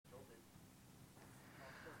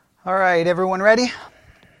All right, everyone ready?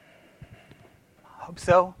 Hope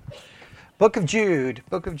so. Book of Jude,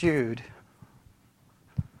 Book of Jude.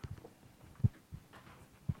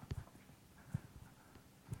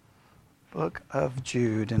 Book of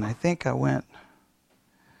Jude, and I think I went,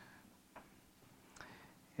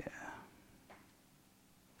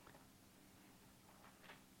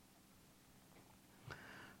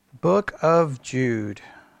 Book of Jude.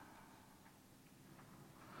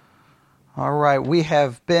 All right, we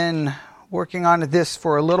have been working on this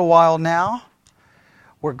for a little while now.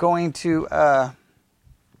 We're going to, we're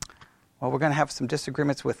going to have some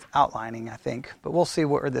disagreements with outlining, I think, but we'll see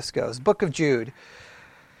where this goes. Book of Jude.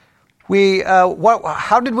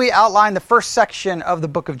 How did we outline the first section of the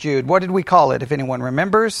Book of Jude? What did we call it, if anyone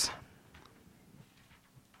remembers?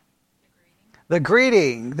 The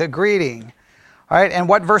greeting. All right, and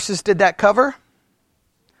what verses did that cover?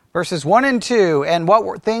 Verses 1 and 2, and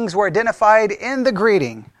what things were identified in the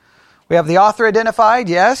greeting? We have the author identified,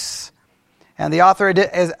 yes, and the author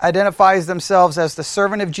identifies themselves as the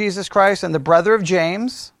servant of Jesus Christ and the brother of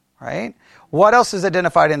James, right? What else is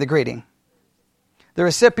identified in the greeting? The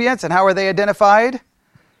recipients, and how are they identified?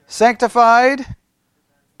 Sanctified,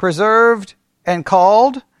 preserved, and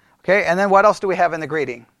called. Okay, and then what else do we have in the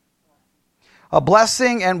greeting? A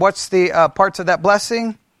blessing, and what's the parts of that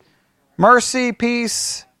blessing? Mercy,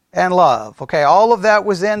 peace, and love. Okay, all of that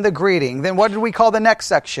was in the greeting. Then what did we call the next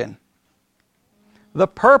section? The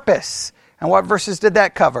purpose. And what verses did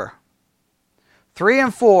that cover? 3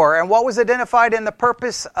 and 4. And what was identified in the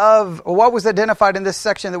purpose of, what was identified in this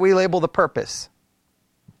section that we label the purpose?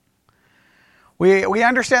 We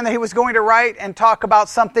understand that he was going to write and talk about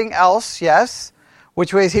something else, yes,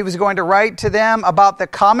 which was he was going to write to them about the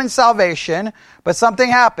common salvation, but something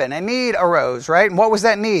happened. A need arose, right? And what was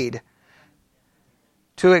that need?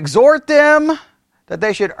 To exhort them that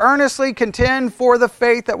they should earnestly contend for the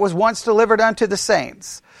faith that was once delivered unto the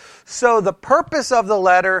saints. So the purpose of the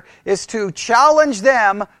letter is to challenge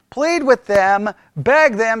them, plead with them,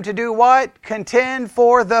 beg them to do what? Contend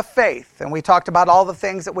for the faith. And we talked about all the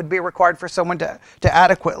things that would be required for someone to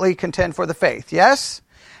adequately contend for the faith. Yes?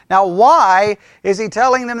 Now why is he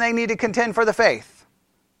telling them they need to contend for the faith?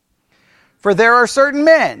 For there are certain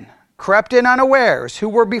men crept in unawares, who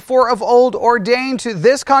were before of old ordained to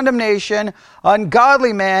this condemnation,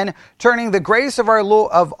 ungodly men, turning the grace of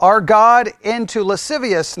our God into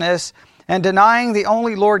lasciviousness, and denying the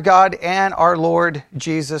only Lord God and our Lord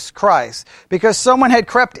Jesus Christ. Because someone had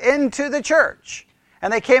crept into the church,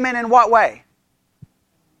 and they came in what way?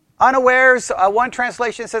 Unawares. One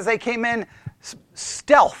translation says they came in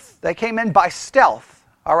stealth. They came in by stealth.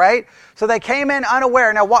 All right? So they came in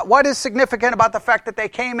unaware. Now, what is significant about the fact that they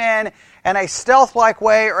came in a stealth-like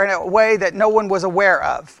way or in a way that no one was aware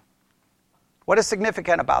of? What is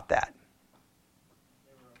significant about that?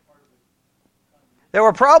 They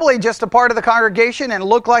were probably just a part of the congregation and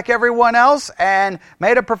looked like everyone else and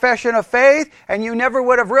made a profession of faith, and you never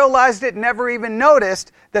would have realized it, never even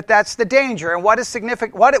noticed that that's the danger. And what is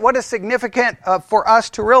significant? What is significant for us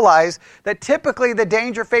to realize that typically the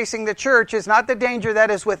danger facing the church is not the danger that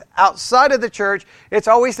is outside of the church. It's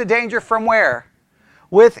always the danger from where?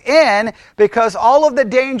 Within, because all of the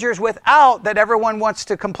dangers without that everyone wants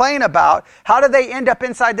to complain about, how do they end up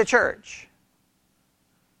inside the church?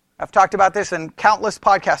 I've talked about this in countless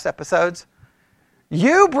podcast episodes.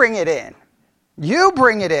 You bring it in. You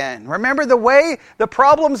bring it in. Remember the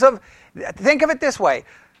problems of, think of it this way.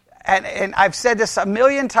 And I've said this a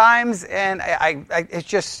million times, and it's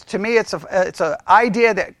just, to me, it's an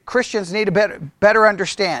idea that Christians need to better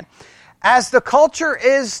understand. As the culture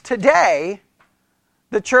is today,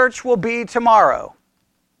 the church will be tomorrow.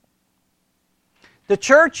 The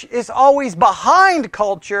church is always behind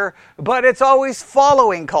culture, but it's always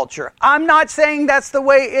following culture. I'm not saying that's the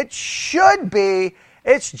way it should be.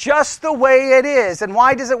 It's just the way it is. And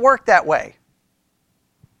why does it work that way?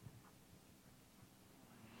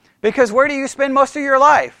 Because where do you spend most of your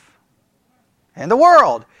life? In the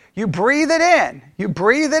world. You breathe it in. You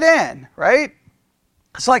breathe it in, right?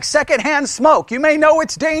 It's like secondhand smoke. You may know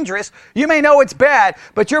it's dangerous. You may know it's bad,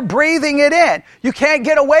 but you're breathing it in. You can't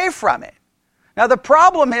get away from it. Now, the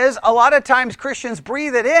problem is, a lot of times Christians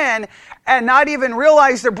breathe it in and not even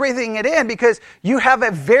realize they're breathing it in because you have a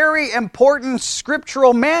very important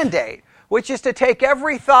scriptural mandate, which is to take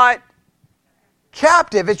every thought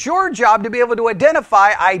captive. It's your job to be able to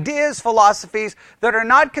identify ideas, philosophies that are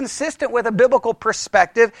not consistent with a biblical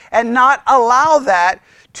perspective and not allow that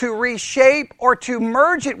to reshape or to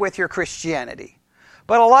merge it with your Christianity.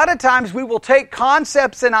 But a lot of times we will take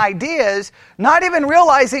concepts and ideas, not even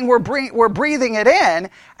realizing we're breathing it in,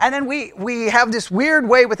 and then we have this weird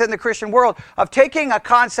way within the Christian world of taking a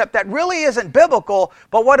concept that really isn't biblical,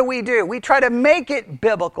 but what do? We try to make it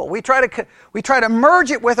biblical. We try to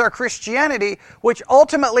merge it with our Christianity, which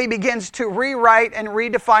ultimately begins to rewrite and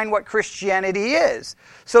redefine what Christianity is.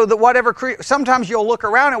 So that sometimes you'll look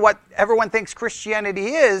around and what everyone thinks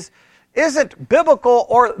Christianity isn't biblical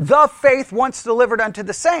or the faith once delivered unto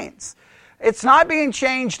the saints. It's not being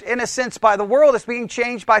changed in a sense by the world. It's being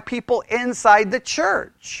changed by people inside the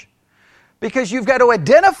church. Because you've got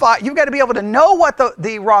to be able to know what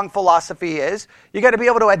the wrong philosophy is. You've got to be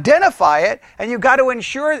able to identify it, and you've got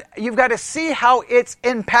to see how it's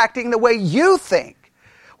impacting the way you think.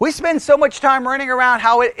 We spend so much time running around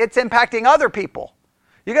how it's impacting other people.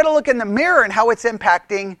 You've got to look in the mirror and how it's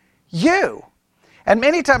impacting you. And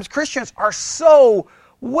many times Christians are so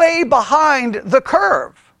way behind the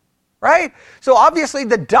curve, right? So obviously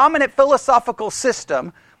the dominant philosophical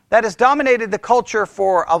system that has dominated the culture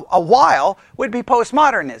for a while would be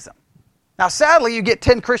postmodernism. Now sadly, you get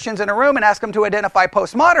 10 Christians in a room and ask them to identify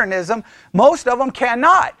postmodernism. Most of them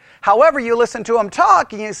cannot. However, you listen to them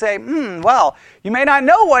talk and you say, well, you may not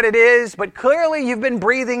know what it is, but clearly you've been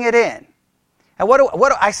breathing it in. And what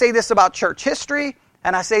do I say this about church history,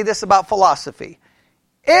 and I say this about philosophy.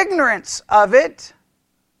 Ignorance of it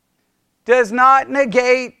does not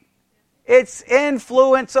negate its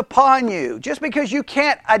influence upon you. Just because you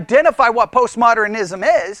can't identify what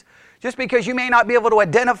postmodernism is, just because you may not be able to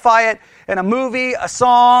identify it in a movie, a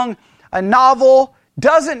song, a novel,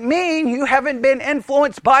 doesn't mean you haven't been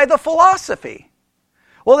influenced by the philosophy.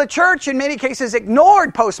 Well, the church in many cases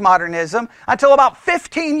ignored postmodernism until about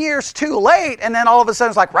 15 years too late, and then all of a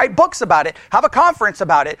sudden it's like, write books about it, have a conference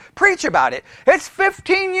about it, preach about it. It's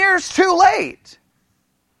 15 years too late.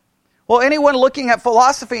 Well, anyone looking at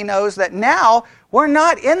philosophy knows that now we're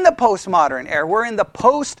not in the postmodern era, we're in the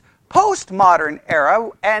postmodern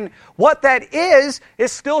era, and what that is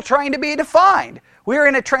still trying to be defined. We're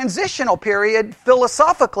in a transitional period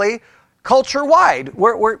philosophically, culture-wide.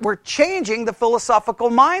 We're changing the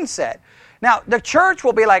philosophical mindset. Now, the church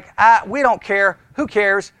will be like, we don't care. Who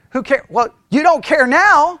cares? Who cares? Well, you don't care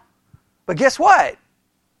now, but guess what?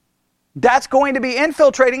 That's going to be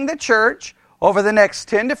infiltrating the church over the next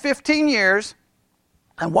 10 to 15 years,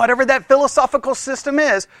 and whatever that philosophical system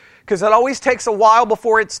is, because it always takes a while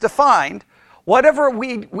before it's defined, whatever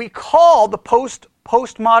we call the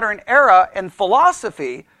postmodern era in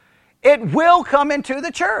philosophy, it will come into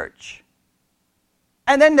the church.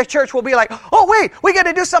 And then the church will be like, oh wait, we got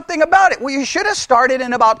to do something about it. Well, you should have started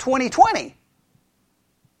in about 2020.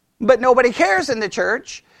 But nobody cares in the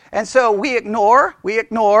church. And so we ignore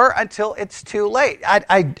until it's too late.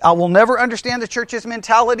 I will never understand the church's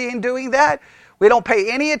mentality in doing that. We don't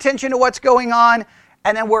pay any attention to what's going on,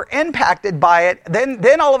 and then we're impacted by it.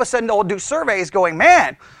 Then all of a sudden they'll do surveys going,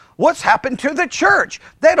 man, what's happened to the church?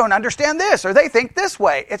 They don't understand this, or they think this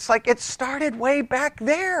way. It's like it started way back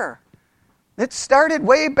there. It started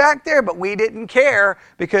way back there, but we didn't care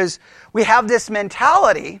because we have this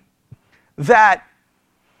mentality that,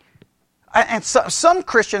 and some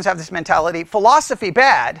Christians have this mentality, philosophy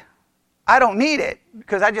bad, I don't need it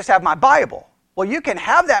because I just have my Bible. Well, you can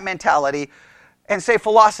have that mentality and say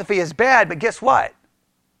philosophy is bad, but guess what?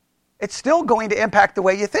 It's still going to impact the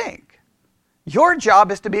way you think. Your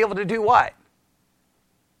job is to be able to do what?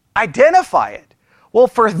 Identify it. Well,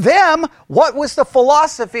 for them, what was the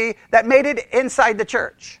philosophy that made it inside the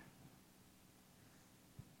church?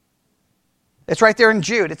 It's right there in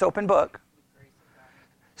Jude. It's open book.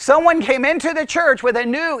 Someone came into the church with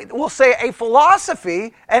a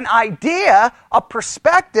philosophy, an idea, a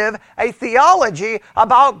perspective, a theology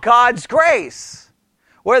about God's grace,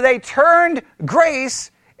 where they turned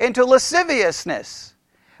grace into lasciviousness.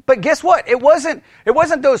 But guess what? It wasn't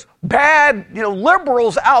those bad,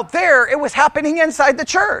 liberals out there. It was happening inside the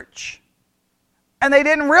church. And they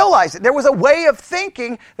didn't realize it. There was a way of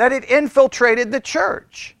thinking that it infiltrated the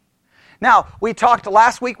church. Now, we talked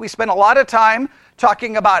last week, we spent a lot of time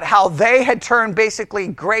talking about how they had turned basically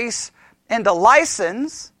grace into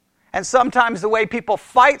license. And sometimes the way people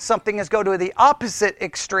fight something is go to the opposite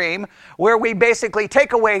extreme, where we basically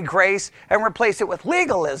take away grace and replace it with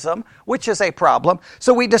legalism, which is a problem.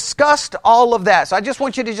 So we discussed all of that. So I just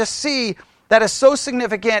want you to just see that is so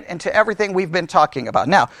significant into everything we've been talking about.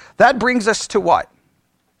 Now, that brings us to what?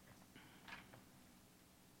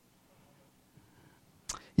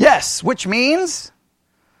 Yes, which means,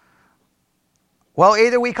 well,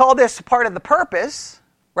 either we call this part of the purpose,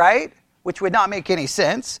 right? Which would not make any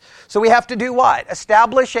sense. So we have to do what?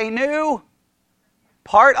 Establish a new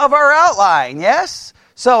Part of our outline, yes?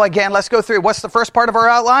 So again, let's go through. What's the first part of our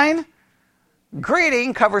outline?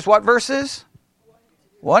 Greeting covers what verses?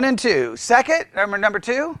 1 and 2. Second, number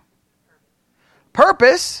 2?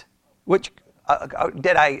 Purpose, which,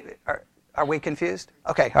 are we confused?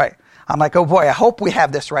 Okay, all right. I'm like, oh boy, I hope we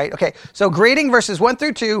have this right. Okay, so greeting verses 1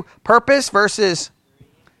 through 2, purpose verses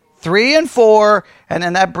 3 and 4, and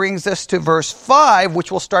then that brings us to verse 5,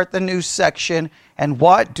 which will start the new section. And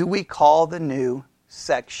what do we call the new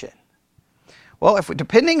section? Well,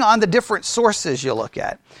 depending on the different sources you look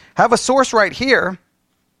at, have a source right here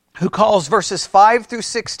who calls verses 5 through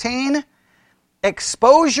 16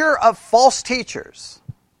 exposure of false teachers.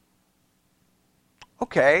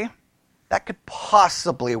 Okay, that could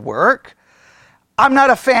possibly work. I'm not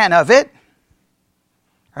a fan of it,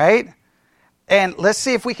 right? And let's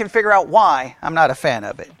see if we can figure out why I'm not a fan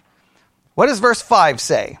of it. What does verse 5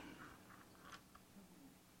 say?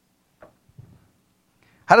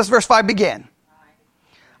 How does verse 5 begin?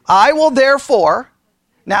 I will therefore,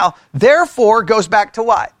 now therefore goes back to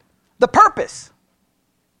what? The purpose,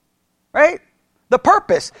 right? The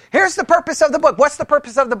purpose. Here's the purpose of the book. What's the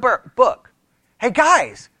purpose of the book? Hey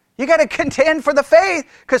guys, you got to contend for the faith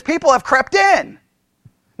because people have crept in.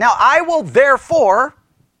 Now I will therefore,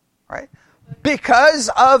 right? Because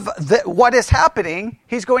of what is happening,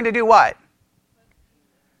 he's going to do what?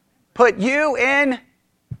 Put you in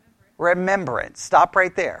remembrance. Stop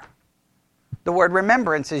right there. The word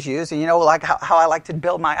remembrance is used, and you know, like how I like to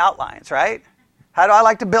build my outlines, right? How do I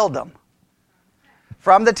like to build them?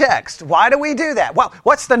 From the text. Why do we do that? Well,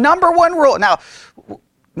 what's the number one rule? Now,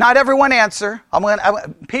 not everyone answer.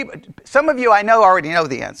 Some of you I know already know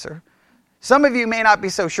the answer. Some of you may not be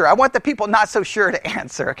so sure. I want the people not so sure to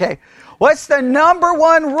answer, okay? What's the number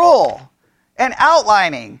one rule in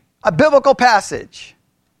outlining a biblical passage?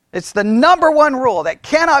 It's the number one rule that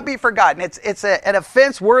cannot be forgotten. It's an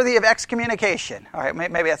offense worthy of excommunication. All right,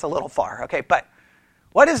 maybe that's a little far, okay? But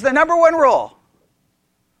what is the number one rule?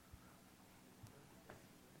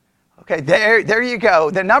 Okay, there you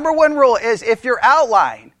go. The number one rule is if your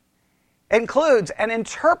outline includes an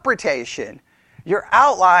interpretation, your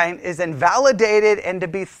outline is invalidated and to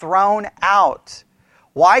be thrown out.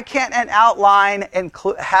 Why can't an outline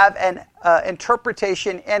have an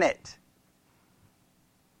interpretation in it?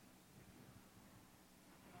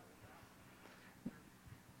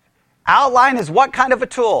 Outline is what kind of a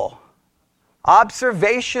tool?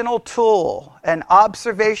 Observational tool. An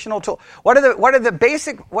observational tool. what's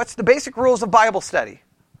the basic rules of Bible study?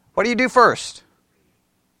 What do you do first?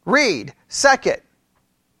 Read. Second,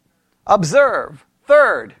 observe.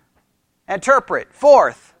 Third, interpret.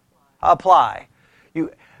 Fourth, apply.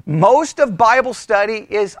 Most of Bible study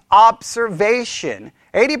is observation.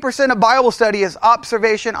 80% of Bible study is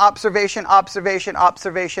observation, observation, observation,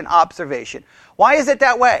 observation, observation. Why is it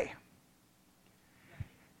that way?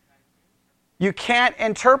 You can't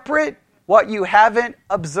interpret what you haven't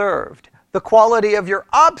observed. The quality of your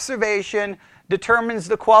observation determines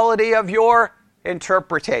the quality of your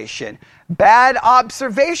interpretation. Bad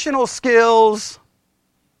observational skills,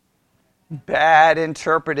 bad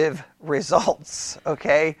interpretive results.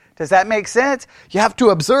 Okay? Does that make sense? You have to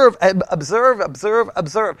observe, observe, observe,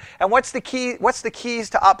 observe. And what's the key? What's the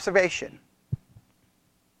keys to observation?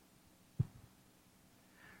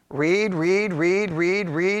 Read, read, read, read,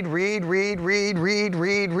 read, read, read, read, read,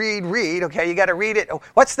 read, read, read. Okay, you got to read it.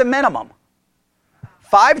 What's the minimum?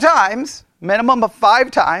 5 times. Minimum of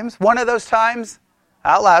 5 times. One of those times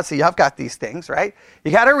out loud. So I've got these things, right?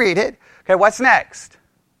 You got to read it. Okay, what's next?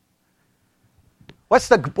 What's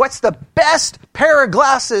the best pair of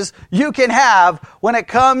glasses you can have when it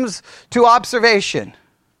comes to observation?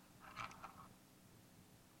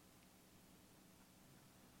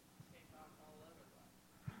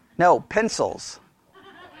 No, pencils.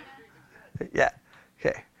 Yeah.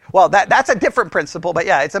 Okay. Well, that's a different principle, but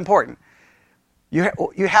yeah, it's important. You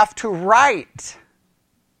have to write.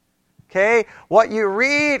 Okay? What you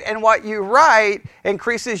read and what you write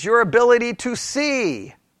increases your ability to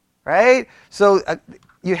see. Right? So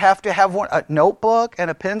you have to have a notebook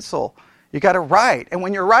and a pencil. You got to write. And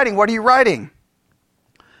when you're writing, what are you writing?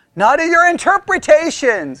 Not your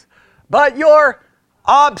interpretations, but your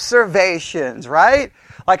observations, right?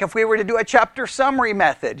 Like if we were to do a chapter summary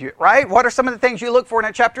method, right? What are some of the things you look for in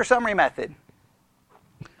a chapter summary method?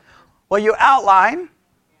 Well, you outline.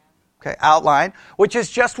 Okay, outline, which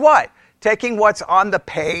is just what? Taking what's on the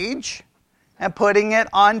page and putting it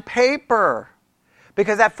on paper.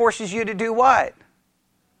 Because that forces you to do what?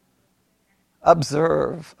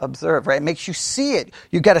 Observe, right? It makes you see it.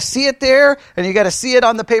 You got to see it there, and you got to see it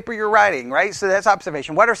on the paper you're writing, right? So that's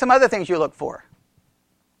observation. What are some other things you look for?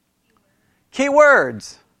 Key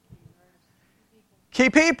words. Key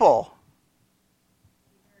people.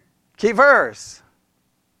 Key verse.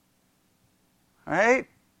 All right?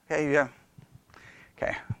 Okay, yeah.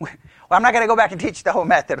 Okay. Well, I'm not going to go back and teach the whole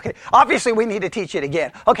method. Okay. Obviously, we need to teach it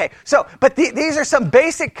again. Okay. So, but these are some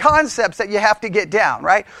basic concepts that you have to get down,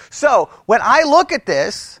 right? So, when I look at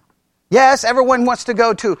this, yes, everyone wants to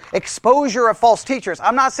go to exposure of false teachers.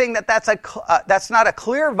 I'm not saying that that's not a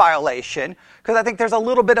clear violation, because I think there's a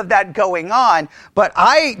little bit of that going on. But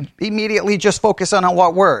I immediately just focus on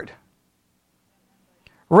what word?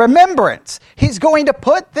 Remembrance. He's going to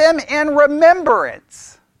put them in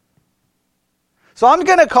remembrance. So I'm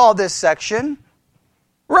going to call this section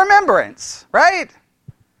remembrance, right?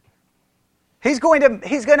 He's going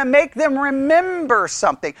to make them remember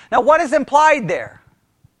something. Now, what is implied there?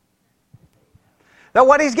 That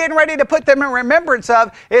what he's getting ready to put them in remembrance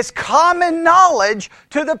of is common knowledge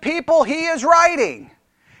to the people he is writing.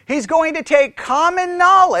 He's going to take common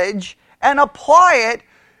knowledge and apply it.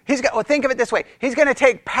 Think of it this way. He's going to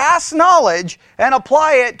take past knowledge and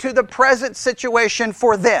apply it to the present situation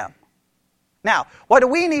for them. Now, what do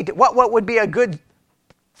we need? What would be a good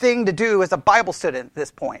thing to do as a Bible student at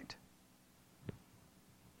this point?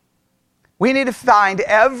 We need to find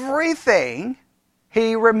everything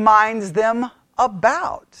he reminds them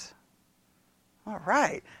about. All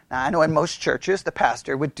right. Now, I know in most churches the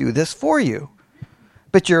pastor would do this for you,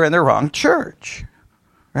 but you're in the wrong church.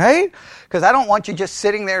 Right? Because I don't want you just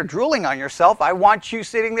sitting there drooling on yourself. I want you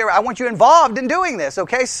sitting there. I want you involved in doing this.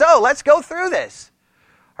 Okay, so let's go through this.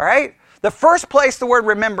 All right? The first place the word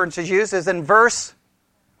remembrance is used is in verse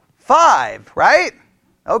 5, right?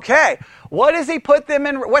 Okay. What does he put them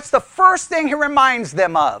in? What's the first thing he reminds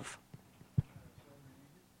them of?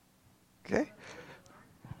 Okay.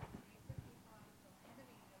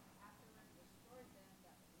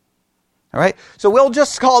 All right, so we'll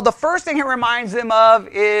just call the first thing he reminds them of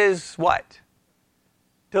is what?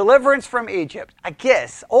 Deliverance from Egypt, I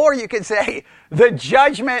guess. Or you could say the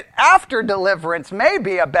judgment after deliverance may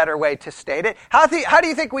be a better way to state it. How do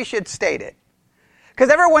you think we should state it? Because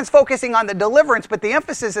everyone's focusing on the deliverance, but the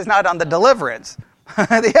emphasis is not on the deliverance.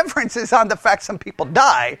 The emphasis is on the fact some people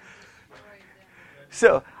die.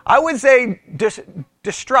 So I would say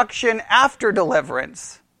destruction after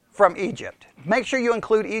deliverance from Egypt. Make sure you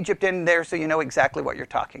include Egypt in there so you know exactly what you're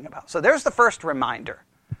talking about. So there's the first reminder.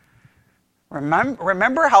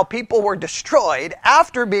 Remember how people were destroyed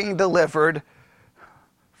after being delivered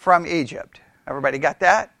from Egypt. Everybody got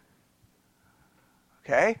that?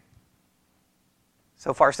 Okay.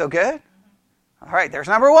 So far, so good? All right, there's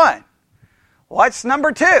number one. What's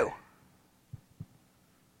number two?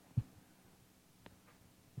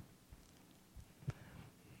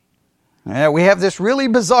 Yeah, we have this really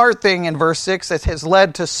bizarre thing in verse 6 that has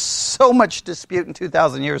led to so much dispute in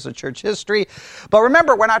 2,000 years of church history. But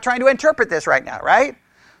remember, we're not trying to interpret this right now, right?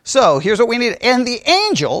 So here's what we need. And the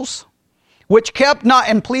angels, which kept not,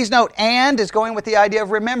 and please note, and is going with the idea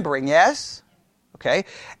of remembering, yes? Okay.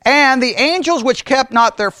 And the angels which kept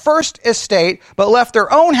not their first estate, but left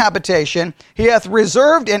their own habitation, he hath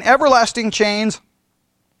reserved in everlasting chains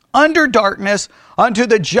under darkness unto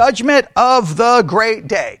the judgment of the great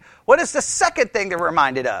day. What is the second thing they're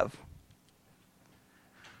reminded of?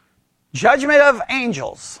 Judgment of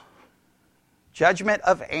angels. Judgment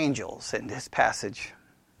of angels in this passage.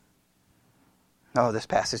 Oh, this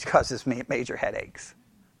passage causes me major headaches.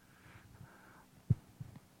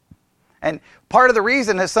 And part of the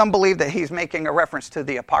reason is some believe that he's making a reference to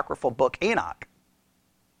the apocryphal book Enoch.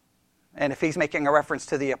 And if he's making a reference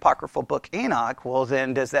to the apocryphal book Enoch, well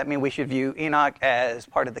then does that mean we should view Enoch as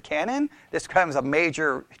part of the canon? This becomes a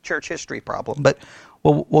major church history problem, but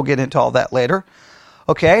we'll get into all that later.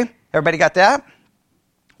 Okay, everybody got that?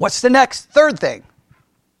 What's the next, third thing?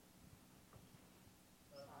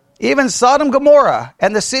 Even Sodom and Gomorrah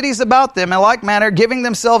and the cities about them in like manner, giving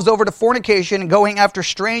themselves over to fornication and going after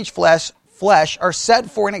strange flesh are set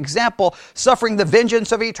for an example, suffering the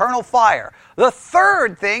vengeance of eternal fire. The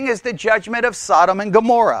third thing is the judgment of Sodom and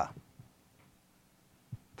Gomorrah.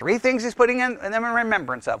 Three things he's putting them in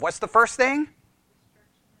remembrance of. What's the first thing?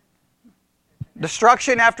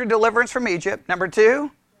 Destruction after deliverance from Egypt. Number two,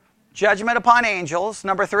 judgment upon angels.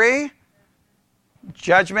 Number three,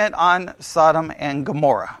 judgment on Sodom and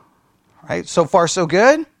Gomorrah. Right? So far, so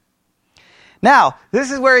good. Now,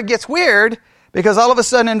 this is where it gets weird, because all of a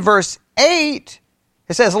sudden in verse 8,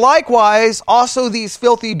 it says, likewise, also these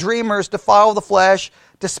filthy dreamers defile the flesh,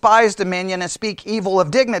 despise dominion, and speak evil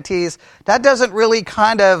of dignities. That doesn't really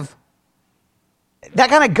that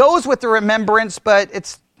kind of goes with the remembrance, but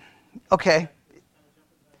it's, okay.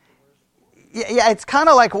 Yeah, it's kind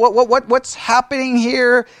of like what's happening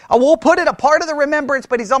here. We'll put it a part of the remembrance,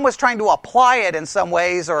 but he's almost trying to apply it in some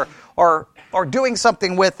ways, or doing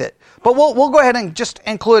something with it. But we'll go ahead and just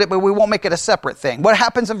include it, but we won't make it a separate thing. What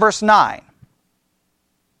happens in verse 9?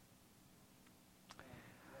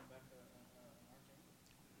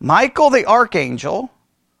 Michael the archangel,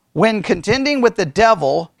 when contending with the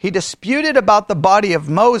devil, he disputed about the body of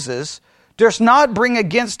Moses, durst not bring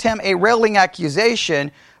against him a railing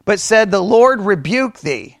accusation, but said, the Lord rebuke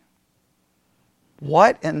thee.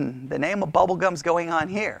 What in the name of bubblegum's going on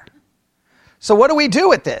here? So what do we do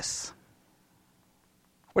with this?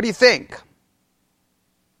 What do you think?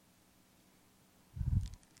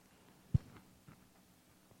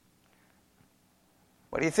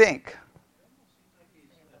 What do you think?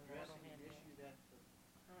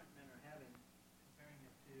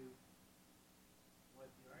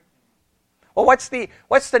 Well, what's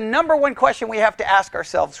the number one question we have to ask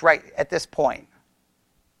ourselves right at this point?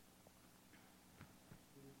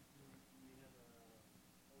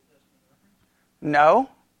 No.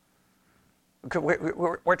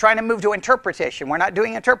 We're trying to move to interpretation. We're not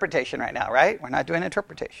doing interpretation right now, right? We're not doing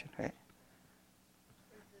interpretation, right?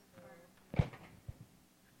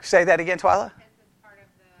 Say that again, Twyla.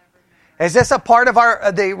 Is this a part of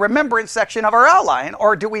the remembrance section of our outline,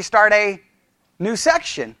 or do we start a new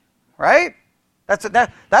section? Right?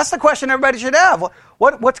 That's the question everybody should have.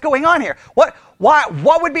 What's going on here?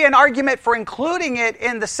 What would be an argument for including it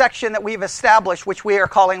in the section that we've established, which we are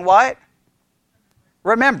calling what?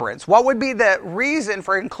 Remembrance. What would be the reason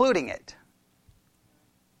for including it?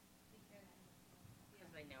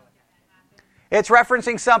 It's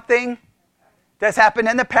referencing something that's happened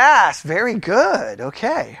in the past. Very good.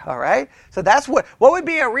 Okay. All right. So that's what would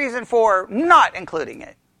be a reason for not including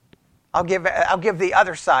it? I'll give the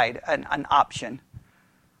other side an option.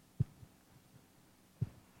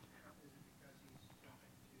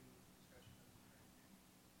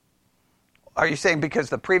 Are you saying because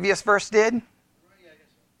the previous verse did?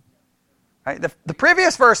 Right, the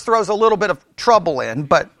previous verse throws a little bit of trouble in,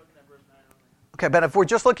 but if we're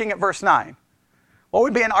just looking at verse 9, what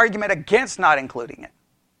would be an argument against not including it?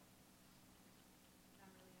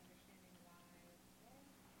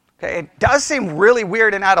 Okay, it does seem really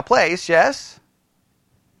weird and out of place, yes?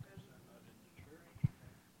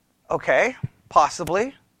 Okay,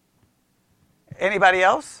 possibly. Anybody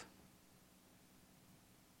else?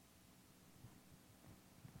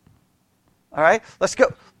 All right, let's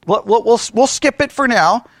go. We'll skip it for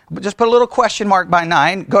now. Just put a little question mark by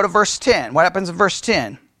 9. Go to verse 10. What happens in verse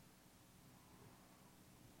 10?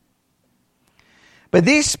 But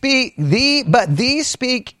these speak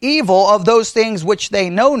evil of those things which they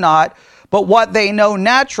know not, but what they know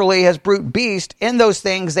naturally as brute beast, in those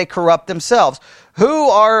things they corrupt themselves. Who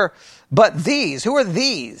are these? Who are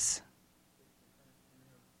these?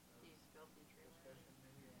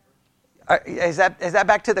 Is that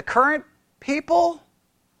back to the current people?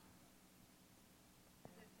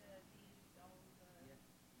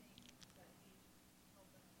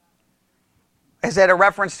 Is that a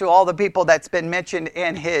reference to all the people that's been mentioned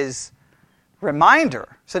in his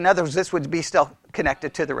reminder? So in other words, this would be still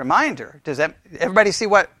connected to the reminder. Does everybody see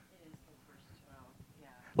what?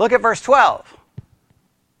 Look at verse 12.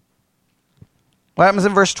 What happens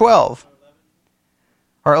in verse 12?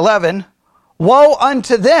 Or 11. Woe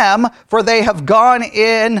unto them, for they have gone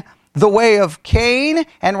in the way of Cain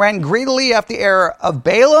and ran greedily after the error of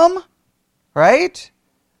Balaam. Right?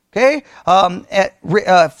 Okay,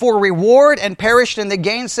 for reward and perished in the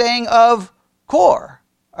gainsaying of Kor.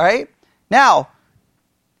 All right, now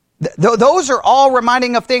those are all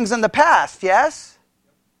reminding of things in the past. Yes,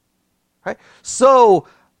 right. So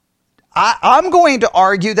I'm going to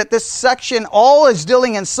argue that this section all is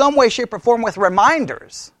dealing in some way, shape, or form with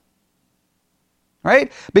reminders.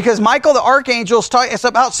 Right, because Michael the archangel is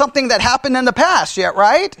about something that happened in the past. Yet,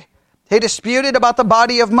 right? They disputed about the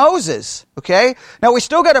body of Moses. Okay? Now we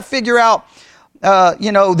still got to figure out,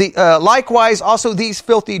 likewise also these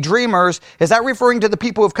filthy dreamers. Is that referring to the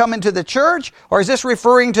people who have come into the church? Or is this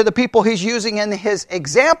referring to the people he's using in his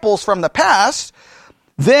examples from the past?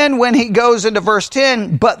 Then when he goes into verse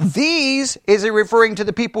 10, but these, is he referring to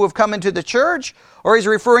the people who have come into the church? Or is he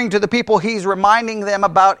referring to the people he's reminding them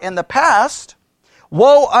about in the past?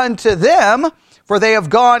 Woe unto them, for they have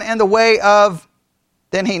gone in the way of...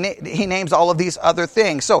 Then he names all of these other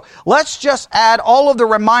things. So let's just add all of the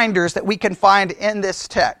reminders that we can find in this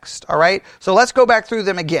text. All right? So let's go back through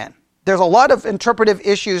them again. There's a lot of interpretive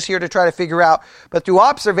issues here to try to figure out. But through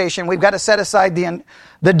observation, we've got to set aside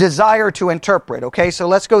the desire to interpret. Okay? So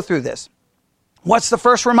let's go through this. What's the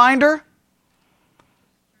first reminder?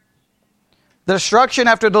 The destruction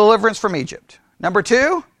after deliverance from Egypt. Number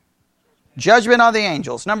 2, judgment on the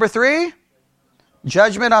angels. Number 3,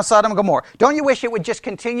 judgment on Sodom and Gomorrah. Don't you wish it would just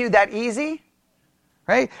continue that easy?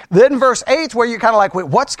 Right? Then verse 8 where you're kind of like, wait,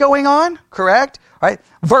 what's going on? Correct? Right?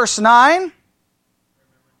 Verse 9.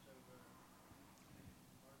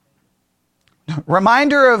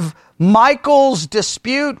 Reminder of Michael's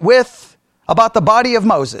dispute about the body of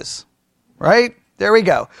Moses. Right? There we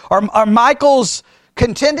go. Or Michael's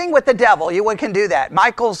contending with the devil. You can do that.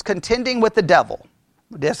 Michael's contending with the devil.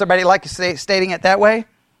 Does everybody like stating it that way?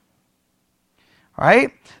 All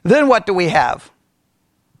right. Then what do we have?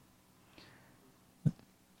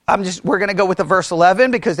 We're going to go with the verse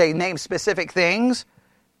 11 because they name specific things.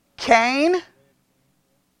 Cain.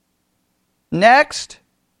 Next.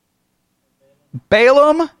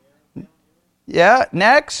 Balaam. Yeah.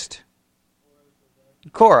 Next.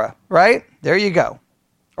 Korah. Right? There you go.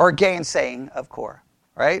 Or gainsaying of Korah.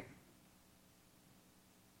 Right?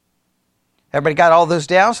 Everybody got all those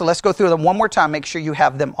down? So let's go through them one more time. Make sure you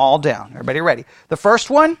have them all down. Everybody ready? The first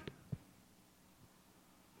one.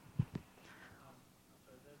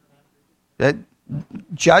 The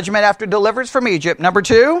judgment after deliverance from Egypt. Number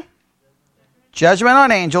 2. Judgment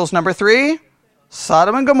on angels. Number 3.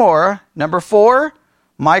 Sodom and Gomorrah. Number 4.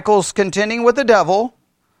 Michael's contending with the devil.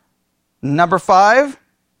 Number 5.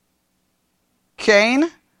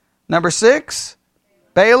 Cain. Number 6.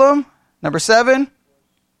 Balaam. Number 7.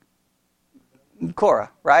 Korah,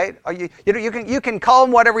 right? Or you can call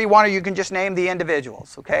them whatever you want, or you can just name the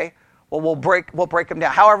individuals, okay? Well, we'll break them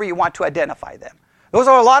down, however you want to identify them. Those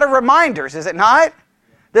are a lot of reminders, is it not?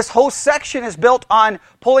 This whole section is built on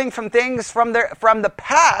pulling from things from the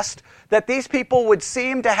past that these people would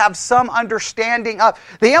seem to have some understanding of.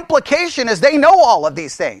 The implication is they know all of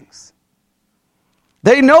these things.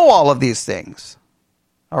 They know all of these things.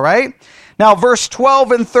 All right? Now, verse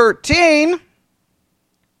 12 and 13,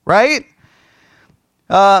 right?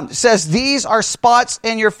 Says, these are spots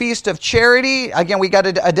in your feast of charity. Again, we got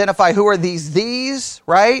to identify who are these,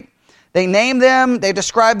 right? They name them, they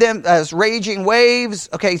describe them as raging waves,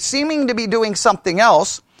 okay, seeming to be doing something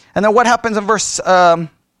else. And then what happens in verse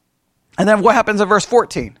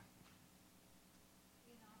 14?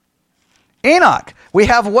 Enoch. We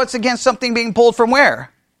have once again something being pulled from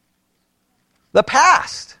where? The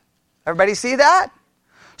past. Everybody see that?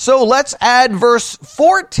 So let's add verse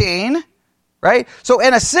 14. Right? So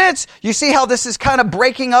in a sense, you see how this is kind of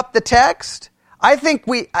breaking up the text? I think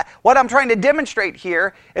what I'm trying to demonstrate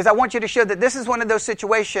here is I want you to show that this is one of those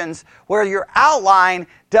situations where your outline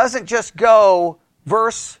doesn't just go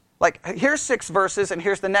here's 6 verses and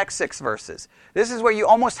here's the next 6 verses. This is where you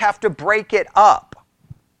almost have to break it up.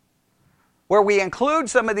 Where we include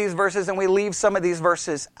some of these verses and we leave some of these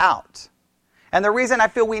verses out. And the reason I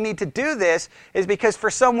feel we need to do this is because for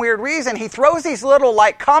some weird reason, he throws these little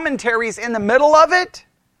commentaries in the middle of it.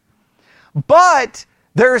 But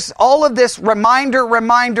there's all of this reminder.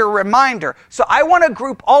 So I want to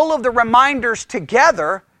group all of the reminders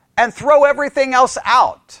together and throw everything else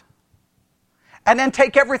out. And then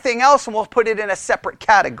take everything else and we'll put it in a separate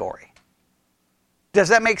category. Does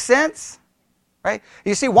that make sense? Right?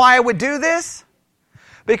 You see why I would do this?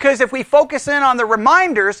 Because if we focus in on the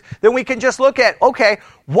reminders, then we can just look at, okay,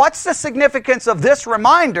 what's the significance of this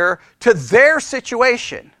reminder to their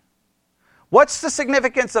situation? What's the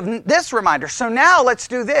significance of this reminder? So now let's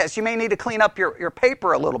do this. You may need to clean up your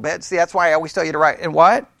paper a little bit. See, that's why I always tell you to write in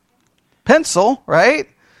what? Pencil, right?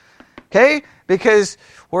 Okay, because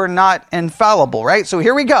we're not infallible, right? So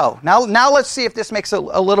here we go. Now let's see if this makes a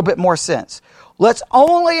little bit more sense. Let's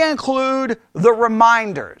only include the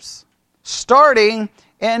reminders, starting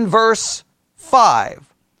in verse 5.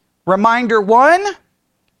 Reminder 1,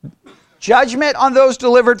 judgment on those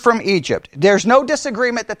delivered from Egypt. There's no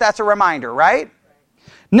disagreement that that's a reminder, right?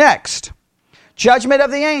 Next, judgment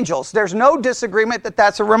of the angels. There's no disagreement that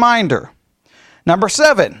that's a reminder. Number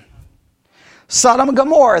 7, Sodom and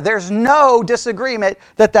Gomorrah. There's no disagreement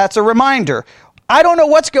that that's a reminder. I don't know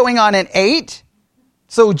what's going on in 8,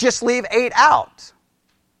 so just leave 8 out.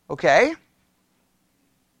 Okay?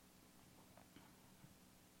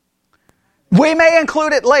 We may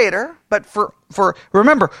include it later, but for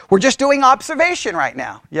remember, we're just doing observation right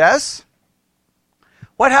now. Yes?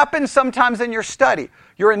 What happens sometimes in your study?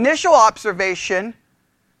 Your initial observation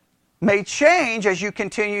may change as you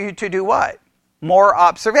continue to do what? More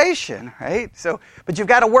observation, right? But you've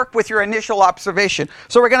got to work with your initial observation.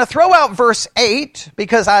 So we're going to throw out verse 8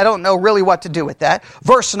 because I don't know really what to do with that.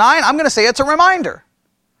 Verse 9, I'm going to say it's a reminder.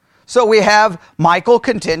 So we have Michael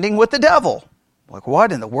contending with the devil. Like,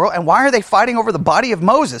 what in the world? And why are they fighting over the body of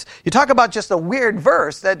Moses? You talk about just a weird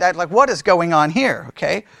verse that what is going on here,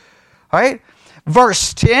 okay? All right?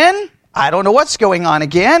 Verse 10, I don't know what's going on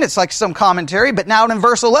again. It's like some commentary. But now in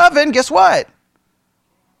verse 11, guess what?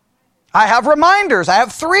 I have reminders. I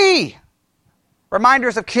have 3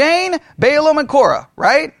 reminders of Cain, Balaam, and Korah,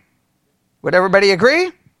 right? Would everybody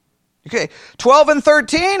agree? Okay. 12 and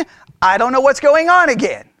 13, I don't know what's going on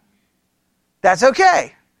again. That's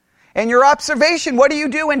okay. And your observation, what are you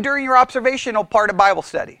doing during your observational part of Bible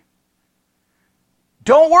study?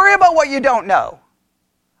 Don't worry about what you don't know.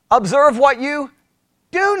 Observe what you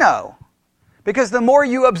do know. Because the more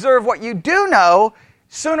you observe what you do know,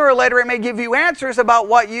 sooner or later it may give you answers about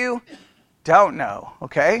what you don't know.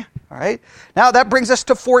 Okay? All right. Now that brings us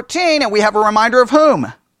to 14, and we have a reminder of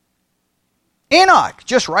whom? Enoch.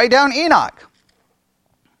 Just write down Enoch.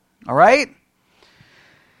 All right?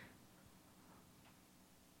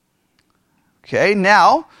 Okay,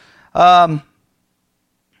 now, what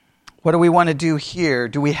do we want to do here?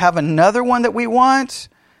 Do we have another one that we want?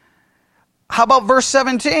 How about verse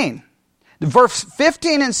 17? Verse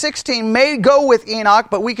 15 and 16 may go with Enoch,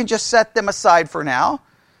 but we can just set them aside for now.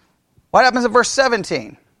 What happens in verse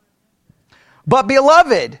 17? But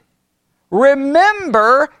beloved,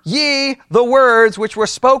 remember ye the words which were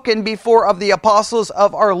spoken before of the apostles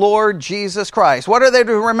of our Lord Jesus Christ. What are they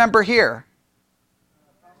to remember here?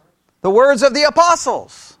 The words of the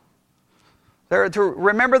apostles. They're to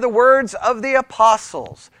remember the words of the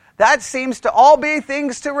apostles. That seems to all be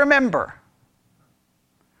things to remember.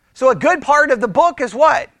 So a good part of the book is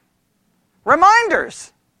what?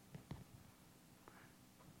 Reminders.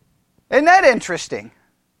 Isn't that interesting?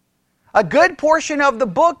 A good portion of the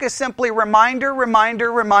book is simply reminder,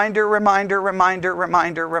 reminder, reminder, reminder, reminder,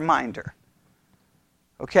 reminder, reminder.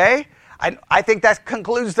 Okay? I think that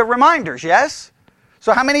concludes the reminders, yes?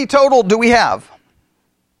 So how many total do we have?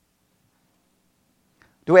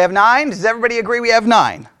 Do we have 9? Does everybody agree we have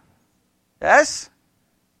 9? Yes?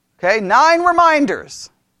 Okay, 9 reminders.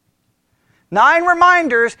 9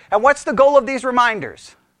 reminders, and what's the goal of these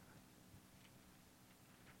reminders?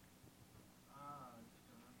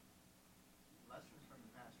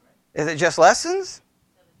 Is it just lessons?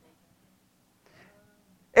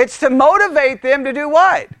 It's to motivate them to do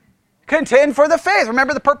what? Contend for the faith.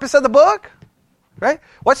 Remember the purpose of the book? Right?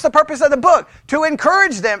 What's the purpose of the book? To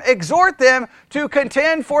encourage them, exhort them to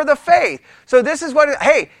contend for the faith. So this is what,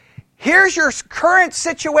 hey, here's your current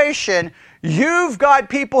situation. You've got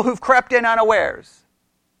people who've crept in unawares.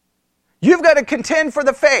 You've got to contend for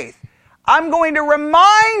the faith. I'm going to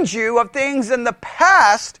remind you of things in the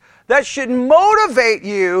past that should motivate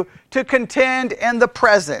you to contend in the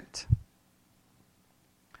present.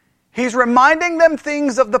 He's reminding them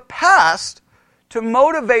things of the past to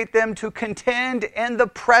motivate them to contend in the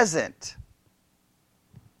present.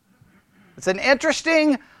 It's an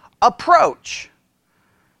interesting approach.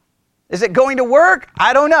 Is it going to work?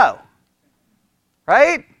 I don't know.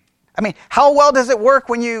 Right? I mean, how well does it work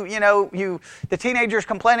when the teenager's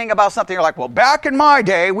complaining about something? You're like, well, back in my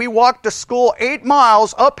day, we walked to school 8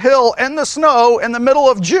 miles uphill in the snow in the middle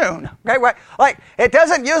of June. Right? Like, it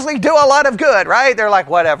doesn't usually do a lot of good, right? They're like,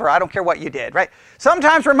 whatever, I don't care what you did, right?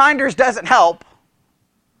 Sometimes reminders doesn't help.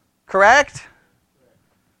 Correct?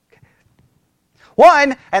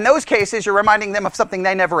 One, in those cases, you're reminding them of something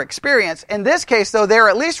they never experienced. In this case, though, they're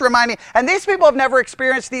at least reminding, and these people have never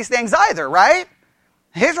experienced these things either, right?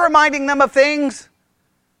 He's reminding them of things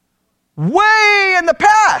way in the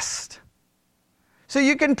past. So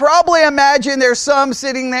you can probably imagine there's some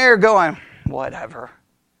sitting there going, whatever.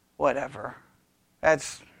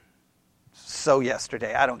 That's so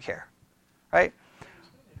yesterday, I don't care, right?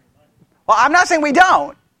 Well, I'm not saying we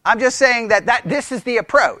don't. I'm just saying that this is the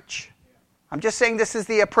approach. I'm just saying this is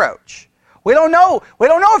the approach. We don't know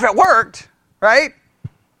if it worked, right?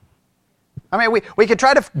 I mean, we could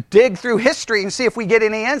try to dig through history and see if we get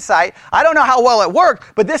any insight. I don't know how well it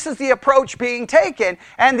worked, but this is the approach being taken.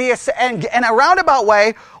 And in a roundabout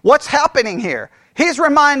way, what's happening here? He's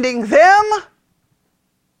reminding them,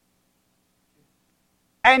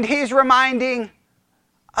 and he's reminding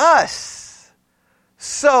us.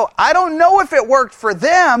 So I don't know if it worked for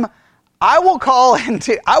them. I will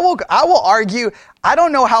argue, I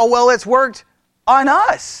don't know how well it's worked on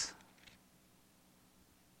us.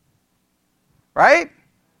 Right?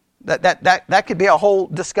 That could be a whole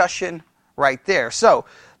discussion right there. So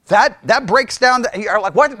that breaks down. You're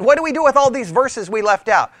like, what do we do with all these verses we left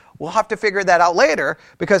out? We'll have to figure that out later,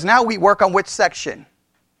 because now we work on which section?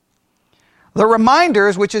 The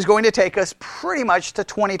reminders, which is going to take us pretty much to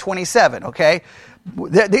 2027, okay?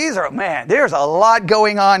 There's a lot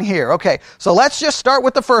going on here. Okay, so let's just start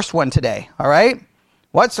with the first one today, all right?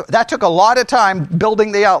 That took a lot of time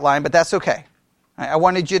building the outline, but that's okay. I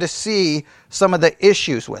wanted you to see some of the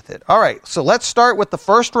issues with it. All right, so let's start with the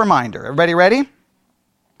first reminder. Everybody ready?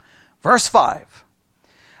 Verse 5.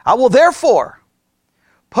 I will therefore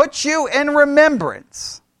put you in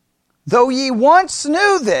remembrance, though ye once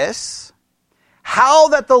knew this, how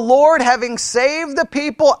that the Lord, having saved the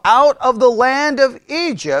people out of the land of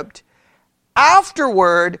Egypt,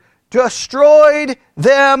 afterward destroyed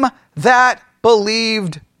them that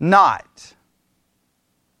believed not.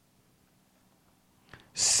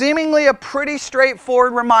 Seemingly a pretty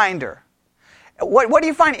straightforward reminder. What do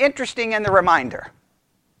you find interesting in the reminder?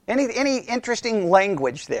 Any interesting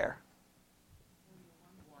language there?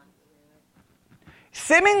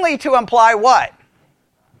 Seemingly to imply what?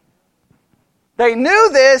 They knew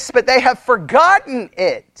this, but they have forgotten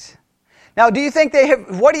it. Now, do you think they have,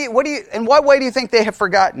 in what way do you think they have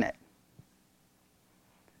forgotten it?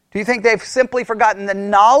 Do you think they've simply forgotten the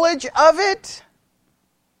knowledge of it?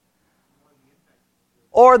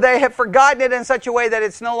 Or they have forgotten it in such a way that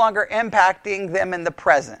it's no longer impacting them in the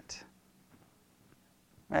present?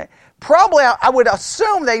 Right? Probably, I would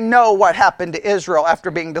assume they know what happened to Israel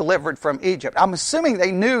after being delivered from Egypt. I'm assuming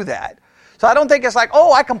they knew that. So I don't think it's like,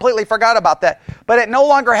 oh, I completely forgot about that. But it no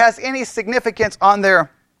longer has any significance on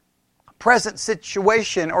their present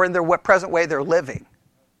situation or in their present way they're living.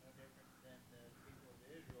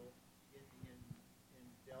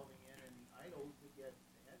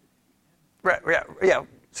 Right, yeah.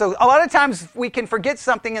 So a lot of times we can forget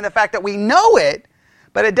something in the fact that we know it,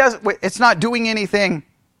 but it's not doing anything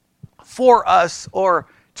for us or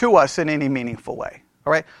to us in any meaningful way.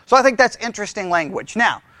 All right? So I think that's interesting language.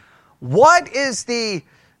 Now, what's the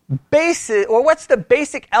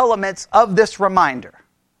basic elements of this reminder?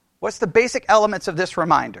 What's the basic elements of this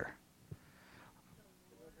reminder?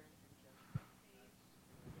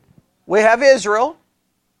 We have Israel.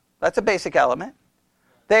 That's a basic element.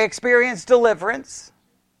 They experience deliverance.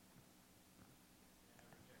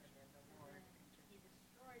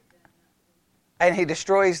 And he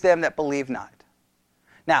destroys them that believe not.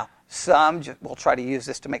 Now, some will try to use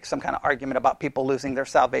this to make some kind of argument about people losing their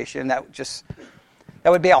salvation. That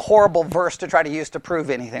would be a horrible verse to try to use to prove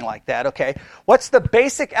anything like that, okay? What's the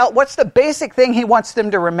basic thing he wants them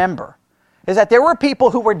to remember? Is that there were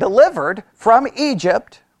people who were delivered from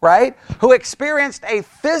Egypt, right? Who experienced a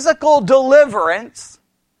physical deliverance.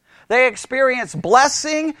 They experienced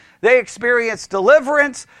blessing. They experienced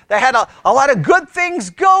deliverance. They had a lot of good things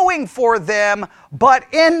going for them. But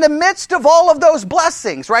in the midst of all of those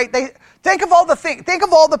blessings, right? Think of all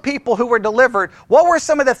the people who were delivered. What were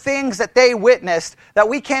some of the things that they witnessed that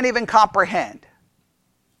we can't even comprehend?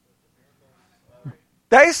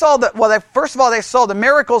 They saw first of all, they saw the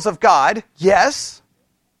miracles of God. Yes.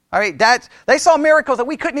 All right. They saw miracles that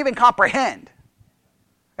we couldn't even comprehend.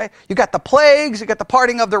 You got the plagues, you got the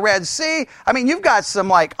parting of the Red Sea. I mean, you've got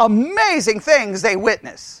some amazing things they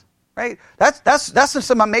witness, right? That's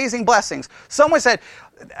some amazing blessings. Someone said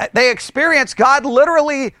they experienced God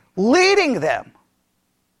literally leading them,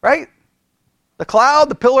 right? The cloud,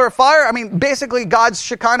 the pillar of fire. I mean, basically God's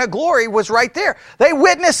Shekinah glory was right there. They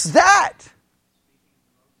witnessed that.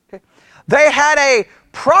 Okay. They had a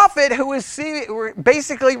prophet who was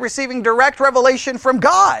basically receiving direct revelation from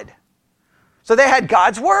God. So they had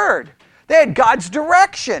God's word. They had God's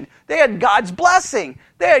direction. They had God's blessing.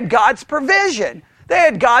 They had God's provision. They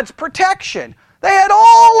had God's protection. They had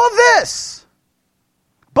all of this.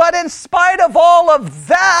 But in spite of all of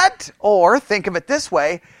that, or think of it this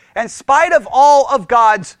way, in spite of all of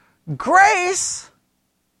God's grace,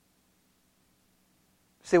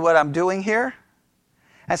 see what I'm doing here?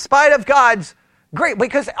 In spite of God's grace,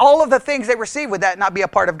 because all of the things they received, would that not be a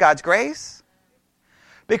part of God's grace?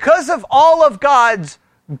 Because of all of God's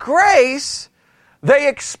grace, they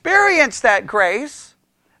experience that grace,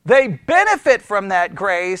 they benefit from that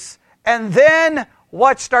grace, and then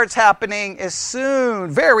what starts happening is soon,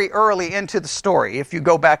 very early into the story, if you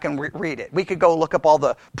go back and read it. We could go look up all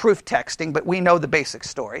the proof texting, but we know the basic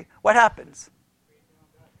story. What happens?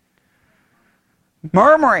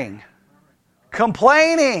 Murmuring,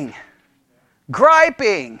 complaining,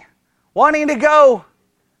 griping, wanting to go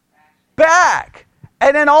back.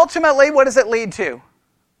 And then ultimately, what does it lead to?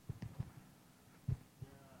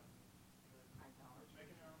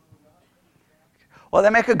 Well, they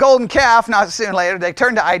make a golden calf, not soon later. They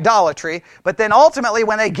turn to idolatry. But then ultimately,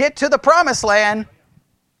 when they get to the promised land,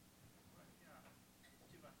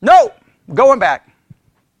 no, going back.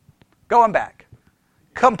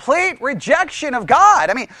 Complete rejection of God.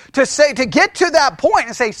 I mean, to get to that point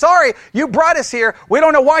and say, sorry, you brought us here. We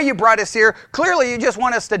don't know why you brought us here. Clearly, you just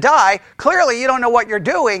want us to die. Clearly, you don't know what you're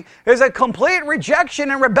doing. Is a complete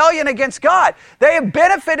rejection and rebellion against God. They have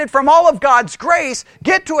benefited from all of God's grace,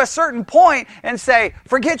 get to a certain point and say,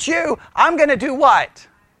 forget you. I'm going to do what?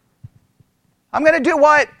 I'm going to do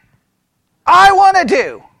what I want to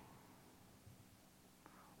do.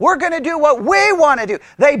 We're going to do what we want to do.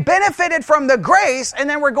 They benefited from the grace, and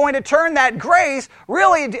then we're going to turn that grace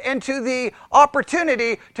really into the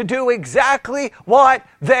opportunity to do exactly what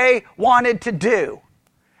they wanted to do.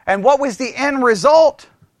 And what was the end result?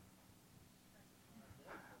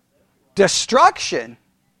 Destruction.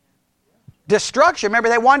 Destruction. Remember,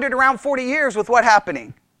 they wandered around 40 years with what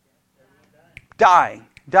happening? Dying.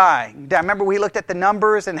 Remember, we looked at the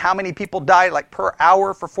numbers and how many people died like per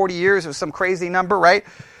hour for 40 years. It was some crazy number, right?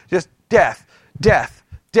 Just death.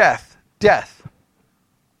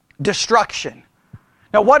 Destruction.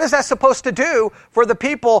 Now, what is that supposed to do for the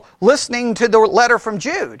people listening to the letter from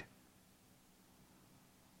Jude?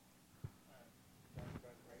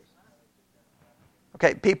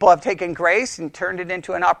 Okay, people have taken grace and turned it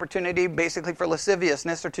into an opportunity basically for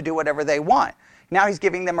lasciviousness or to do whatever they want. Now he's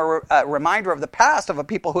giving them a reminder of the past of a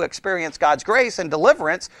people who experienced God's grace and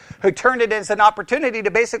deliverance, who turned it as an opportunity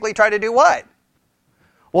to basically try to do what?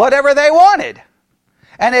 Whatever they wanted.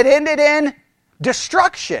 And it ended in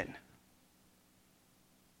destruction.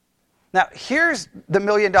 Now, here's the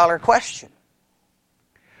million-dollar question.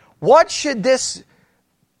 What should this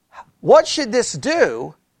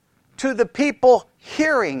do to the people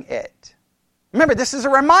hearing it? Remember, this is a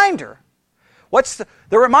reminder.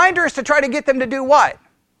 The reminder is to try to get them to do what?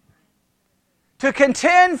 To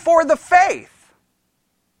contend for the faith.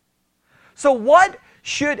 So what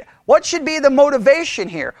should be the motivation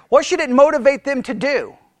here? What should it motivate them to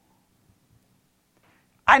do?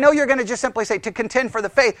 I know you're going to just simply say to contend for the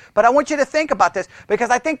faith, but I want you to think about this because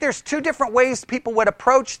I think there's two different ways people would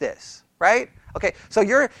approach this, right? Okay, so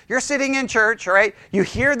you're sitting in church, right? You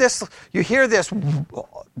hear this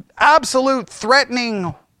absolute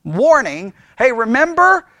threatening warning. Hey,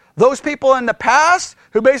 remember those people in the past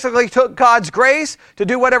who basically took God's grace to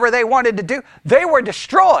do whatever they wanted to do? They were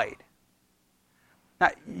destroyed. Now,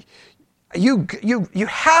 you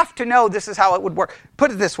have to know this is how it would work.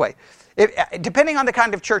 Put it this way. Depending on the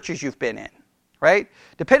kind of churches you've been in, right?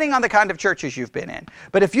 Depending on the kind of churches you've been in.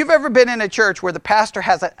 But if you've ever been in a church where the pastor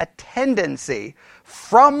has a tendency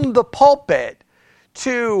from the pulpit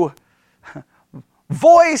to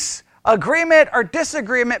voice agreement or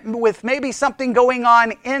disagreement with maybe something going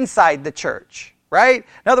on inside the church, right?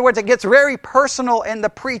 In other words, it gets very personal in the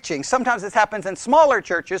preaching. Sometimes this happens in smaller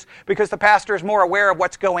churches because the pastor is more aware of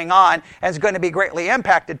what's going on and is going to be greatly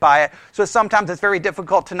impacted by it. So sometimes it's very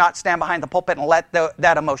difficult to not stand behind the pulpit and let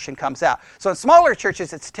that emotion comes out. So in smaller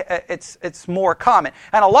churches, it's more common.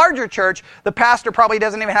 And a larger church, the pastor probably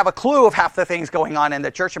doesn't even have a clue of half the things going on in the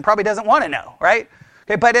church and probably doesn't want to know, right?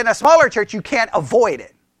 Okay, but in a smaller church, you can't avoid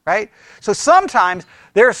it. Right? So sometimes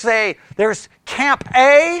there's camp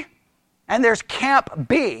A and there's camp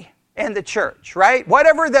B in the church, right?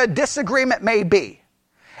 Whatever the disagreement may be.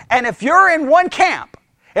 And if you're in one camp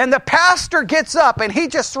and the pastor gets up and he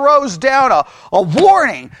just throws down a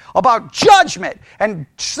warning about judgment and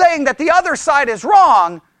saying that the other side is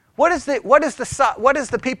wrong, what does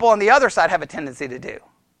the people on the other side have a tendency to do?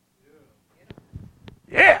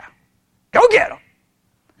 Yeah. Go get them.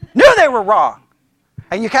 Knew they were wrong.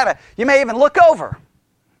 And you may even look over.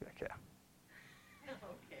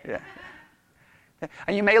 Yeah.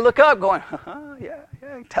 And you may look up going, yeah,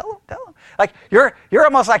 tell them. Like you're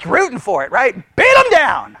almost like rooting for it, right? Beat them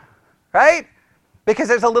down, right? Because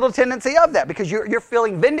there's a little tendency of that because you're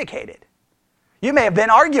feeling vindicated. You may have been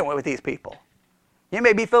arguing with these people. You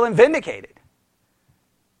may be feeling vindicated.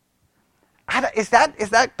 Is that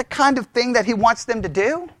the kind of thing that he wants them to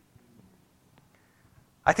do?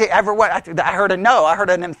 I heard a no. I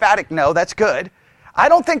heard an emphatic no. That's good. I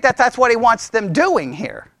don't think that's what he wants them doing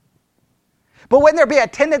here. But when there be a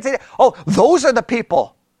tendency, those are the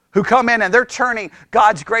people who come in and they're turning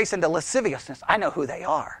God's grace into lasciviousness. I know who they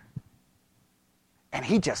are. And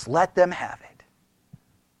he just let them have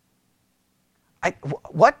it.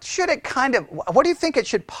 What do you think it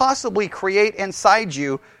should possibly create inside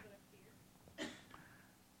you?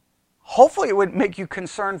 Hopefully it would make you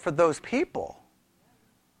concerned for those people.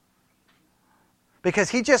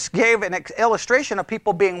 Because he just gave an illustration of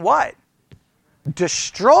people being what?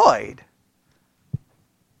 Destroyed.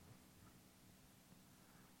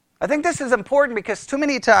 I think this is important because too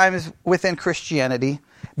many times within Christianity,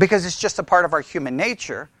 because it's just a part of our human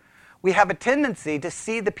nature, we have a tendency to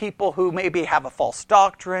see the people who maybe have a false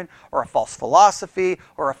doctrine or a false philosophy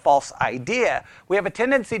or a false idea. We have a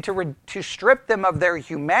tendency to strip them of their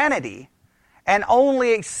humanity and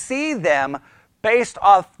only see them based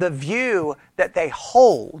off the view that they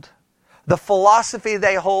hold, the philosophy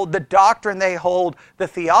they hold, the doctrine they hold, the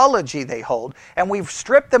theology they hold. And we've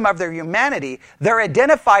stripped them of their humanity. They're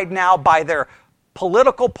identified now by their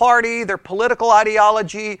political party, their political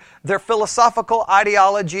ideology, their philosophical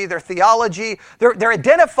ideology, their theology. They're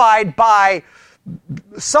identified by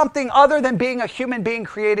something other than being a human being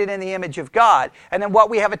created in the image of God. And then what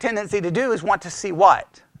we have a tendency to do is want to see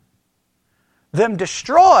what? Them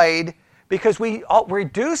destroyed, because we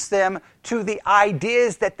reduce them to the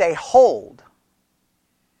ideas that they hold.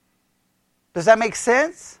 Does that make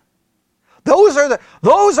sense? Those are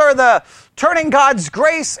the turning God's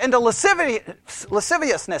grace into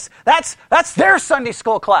lasciviousness. That's their Sunday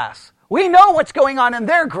school class. We know what's going on in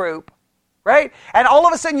their group, right? And all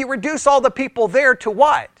of a sudden you reduce all the people there to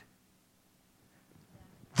what?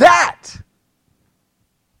 That.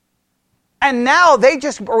 And now they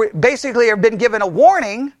just basically have been given a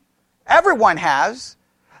warning, everyone has,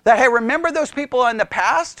 that, hey, remember those people in the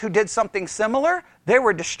past who did something similar? They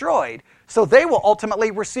were destroyed. So they will ultimately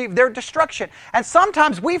receive their destruction. And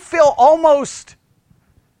sometimes we feel almost,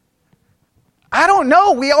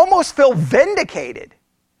 we almost feel vindicated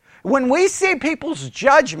when we see people's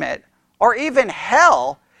judgment or even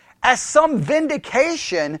hell as some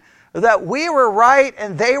vindication that we were right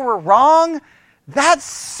and they were wrong. That's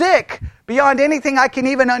sick beyond anything I can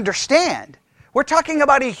even understand. We're talking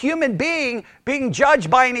about a human being being judged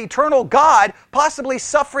by an eternal God, possibly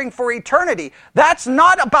suffering for eternity. That's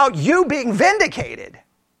not about you being vindicated.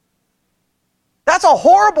 That's a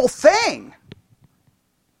horrible thing.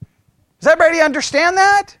 Does everybody understand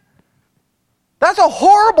that? That's a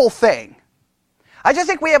horrible thing. I just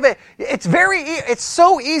think it's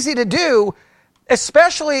so easy to do,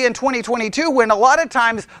 especially in 2022, when a lot of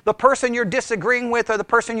times the person you're disagreeing with or the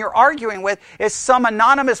person you're arguing with is some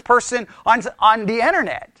anonymous person on the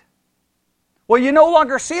internet. Well, you no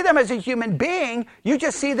longer see them as a human being. You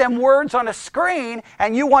just see them words on a screen,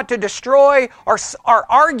 and you want to destroy or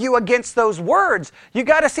argue against those words. You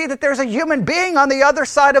got to see that there's a human being on the other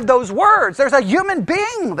side of those words. There's a human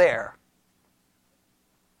being there.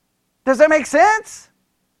 Does that make sense?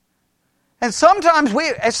 And sometimes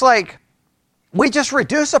it's like, we just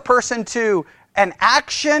reduce a person to an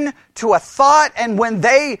action, to a thought, and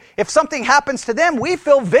if something happens to them, we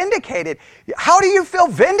feel vindicated. How do you feel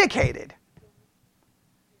vindicated?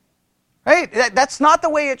 Right? That's not the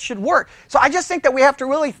way it should work. So I just think that we have to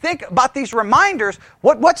really think about these reminders.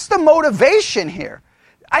 What's the motivation here?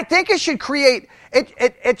 I think it should create,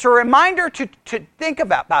 it's a reminder to think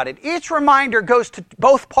about it. Each reminder goes to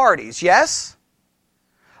both parties, yes?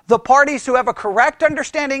 The parties who have a correct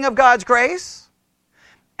understanding of God's grace,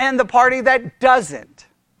 and the party that doesn't.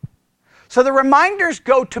 So the reminders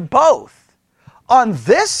go to both. On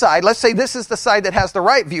this side, let's say this is the side that has the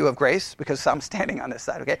right view of grace, because I'm standing on this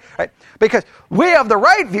side, okay? Right? Because we have the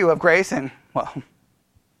right view of grace, and, well,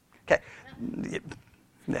 okay,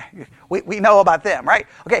 we know about them, right?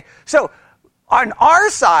 Okay, so on our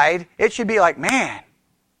side, it should be like, man,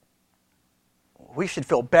 we should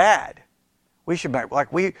feel bad. We should be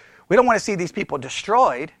like, we don't want to see these people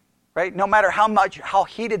destroyed. Right? No matter how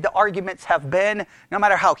heated the arguments have been, no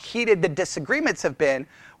matter how heated the disagreements have been,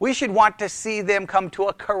 we should want to see them come to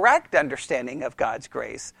a correct understanding of God's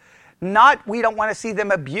grace. We don't want to see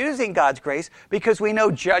them abusing God's grace because we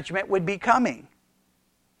know judgment would be coming.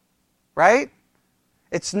 Right?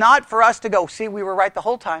 It's not for us to go, see, we were right the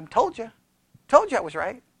whole time. Told you. Told you I was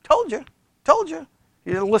right. Told you. Told you.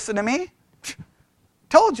 You didn't listen to me?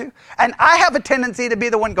 Told you. And I have a tendency to be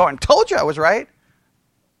the one going, told you I was right.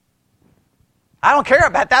 I don't care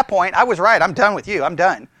about that point. I was right. I'm done with you. I'm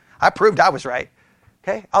done. I proved I was right.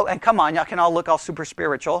 Okay? Oh, and come on, y'all can all look all super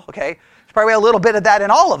spiritual. Okay? There's probably a little bit of that in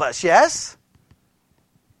all of us, yes?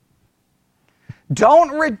 Don't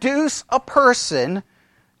reduce a person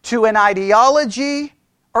to an ideology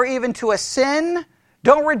or even to a sin.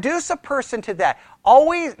 Don't reduce a person to that.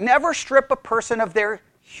 Never strip a person of their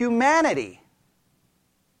humanity.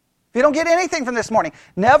 If you don't get anything from this morning,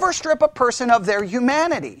 never strip a person of their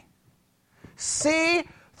humanity. See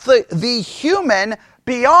the human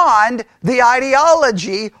beyond the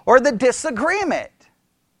ideology or the disagreement.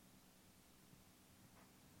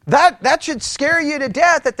 That should scare you to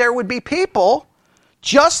death, that there would be people,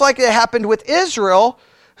 just like it happened with Israel,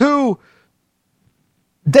 who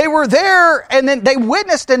they were there and then they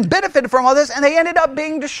witnessed and benefited from all this and they ended up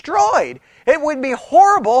being destroyed. It would be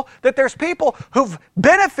horrible that there's people who've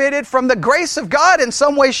benefited from the grace of God in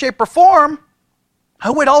some way, shape, or form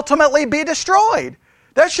who would ultimately be destroyed.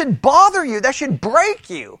 That should bother you. That should break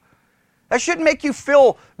you. That should make you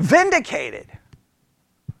feel vindicated.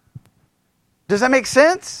 Does that make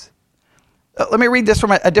sense? Let me read this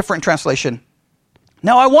from a different translation.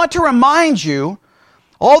 Now I want to remind you,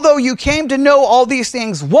 although you came to know all these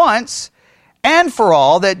things once and for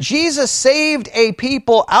all, that Jesus saved a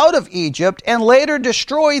people out of Egypt and later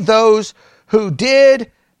destroyed those who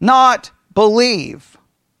did not believe.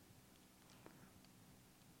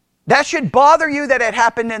 That should bother you that it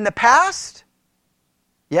happened in the past?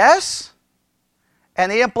 Yes?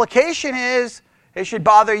 And the implication is it should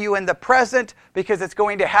bother you in the present because it's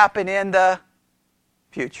going to happen in the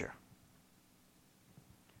future.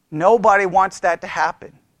 Nobody wants that to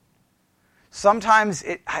happen. Sometimes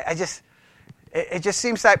it just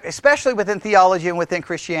seems that, especially within theology and within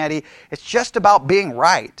Christianity, it's just about being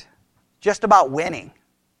right, just about winning.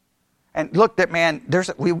 And look, that man,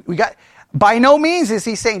 we got. By no means is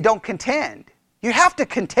he saying don't contend. You have to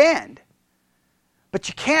contend, but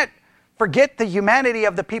you can't forget the humanity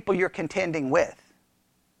of the people you're contending with.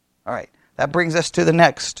 All right, that brings us to the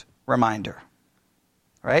next reminder.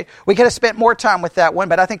 Right? We could have spent more time with that one,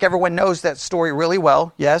 but I think everyone knows that story really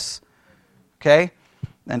well. Yes? Okay?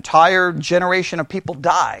 An entire generation of people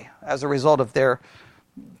die as a result of that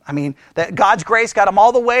God's grace got them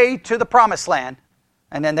all the way to the promised land,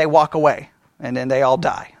 and then they walk away, and then they all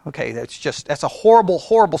die. Okay, that's a horrible,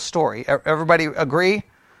 horrible story. Everybody agree?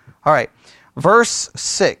 All right. Verse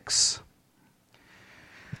 6.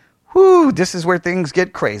 Whew, this is where things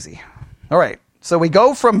get crazy. All right. So we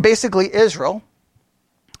go from basically Israel,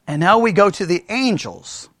 and now we go to the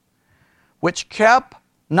angels, which kept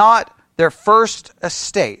not their first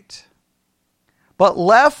estate, but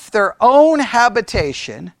left their own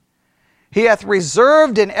habitation. He hath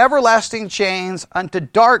reserved in everlasting chains unto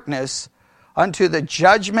darkness, unto the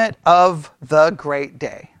judgment of the great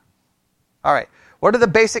day. All right. What are the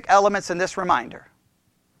basic elements in this reminder?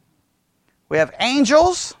 We have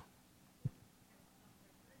angels.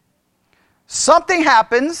 Something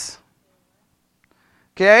happens.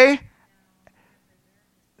 Okay?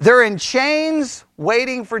 They're in chains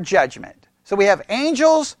waiting for judgment. So we have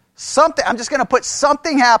angels, something. I'm just going to put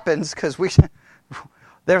something happens because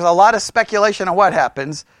there's a lot of speculation on what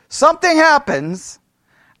happens. Something happens,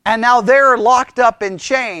 and now they're locked up in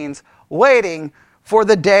chains waiting for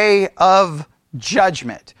the day of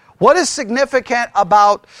judgment. What is significant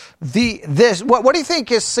about this? What do you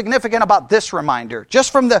think is significant about this reminder?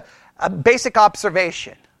 Just from the basic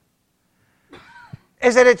observation.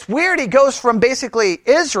 Is that it's weird he goes from basically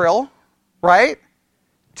Israel, right,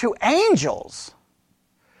 to angels.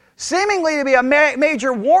 Seemingly to be a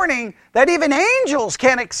major warning that even angels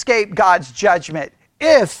can't escape God's judgment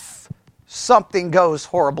if something goes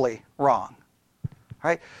horribly wrong.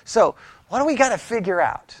 Right? So, what do we got to figure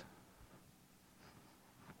out?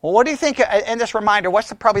 Well, what do you think in this reminder,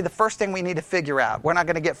 what's probably the first thing we need to figure out? We're not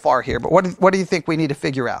going to get far here, but what do you think we need to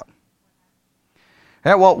figure out?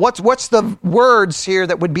 Yeah, well, what's the words here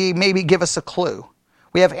that would be maybe give us a clue?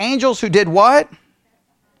 We have angels who did what?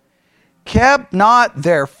 Kept not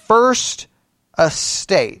their first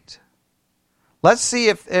estate. Let's see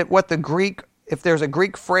if there's a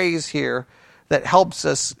Greek phrase here that helps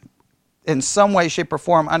us in some way, shape, or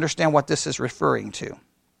form understand what this is referring to.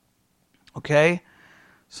 Okay?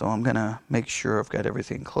 So I'm going to make sure I've got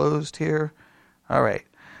everything closed here. All right.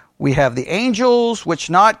 We have the angels which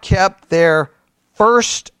not kept their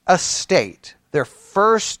first estate. Their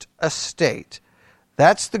first estate.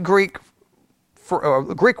 That's the Greek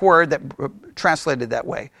word that translated that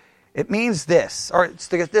way. It means this, or it's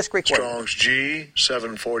this Greek word. Strong's G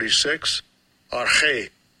 746. Arche.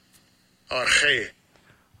 Arche.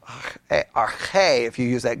 Arche, if you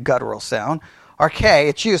use that guttural sound. Arche,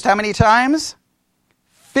 it's used how many times?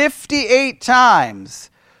 58 times.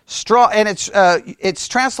 And it's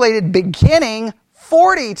translated beginning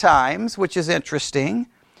 40 times, which is interesting.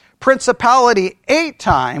 Principality 8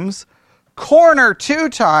 times. Corner 2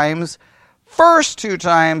 times. First 2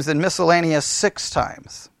 times. And miscellaneous 6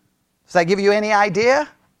 times. Does that give you any idea?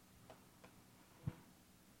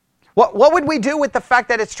 What would we do with the fact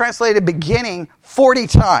that it's translated beginning 40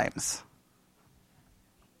 times?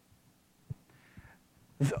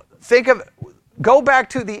 Go back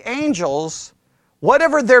to the angels.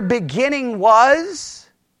 Whatever their beginning was,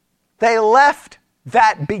 they left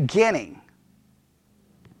that beginning.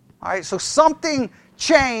 All right, so something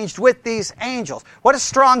changed with these angels. What is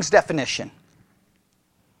Strong's definition?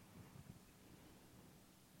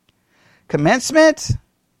 commencement,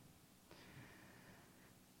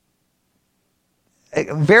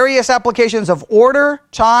 various applications of order,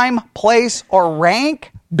 time, place, or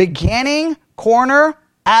rank, beginning, corner,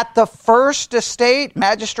 at the first estate,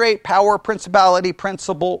 magistrate, power, principality,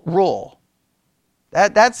 principle, rule.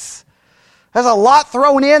 That's a lot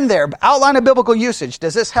thrown in there. Outline of biblical usage.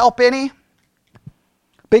 Does this help any?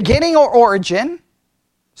 Beginning or origin.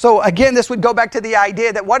 So again, this would go back to the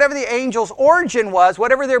idea that whatever the angel's origin was,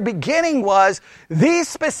 whatever their beginning was, these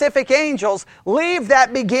specific angels leave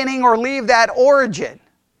that beginning or leave that origin.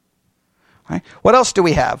 Right? What else do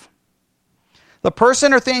we have? The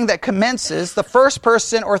person or thing that commences, the first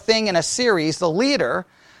person or thing in a series, the leader,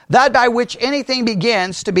 that by which anything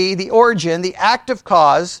begins to be the origin, the active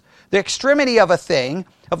cause, the extremity of a thing,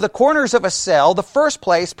 of the corners of a cell, the first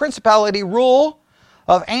place, principality, rule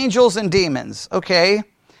of angels and demons. Okay?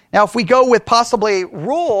 Now, if we go with possibly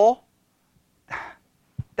rule,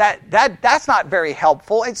 that's not very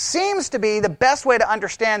helpful. It seems to be the best way to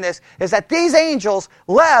understand this is that these angels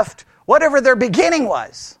left whatever their beginning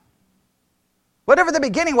was. Whatever the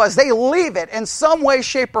beginning was, they leave it in some way,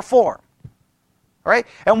 shape, or form. All right?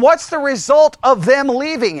 And what's the result of them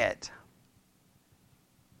leaving it?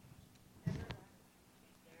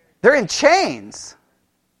 They're in chains.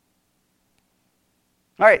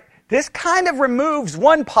 All right. This kind of removes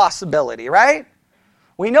one possibility, right?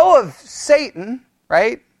 We know of Satan,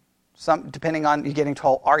 right? Some, depending on, you get into a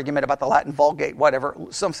whole argument about the Latin Vulgate, whatever.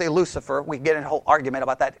 Some say Lucifer. We get into a whole argument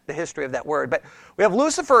about that, the history of that word. But we have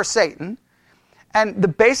Lucifer or Satan. And the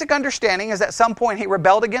basic understanding is that at some point he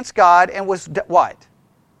rebelled against God and was what?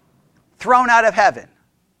 Thrown out of heaven.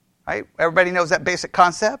 Right? Everybody knows that basic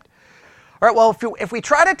concept? All right, well, if we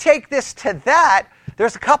try to take this to that,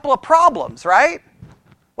 there's a couple of problems, right?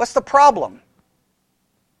 What's the problem?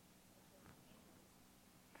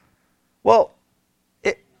 Well,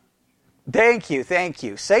 thank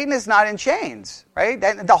you. Satan is not in chains, right?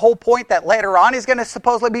 The whole point that later on he's going to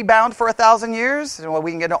supposedly be bound for 1,000 years. Well,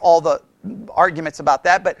 we can get into all the arguments about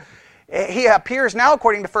that, but he appears now,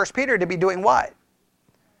 according to 1 Peter, to be doing what?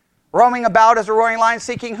 Roaming about as a roaring lion,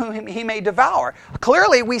 seeking whom he may devour.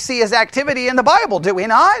 Clearly, we see his activity in the Bible, do we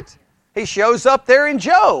not? He shows up there in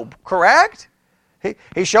Job, correct?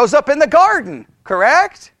 He shows up in the garden,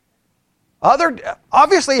 correct?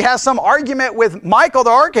 Obviously, he has some argument with Michael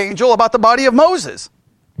the archangel about the body of Moses,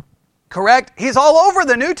 correct? He's all over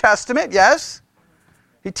the New Testament, yes?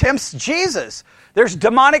 He tempts Jesus. There's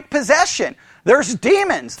demonic possession. There's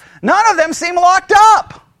demons. None of them seem locked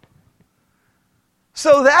up.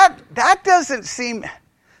 So that doesn't seem...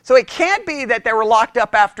 So it can't be that they were locked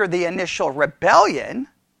up after the initial rebellion.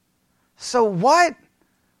 So what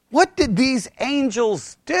did these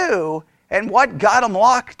angels do, and what got them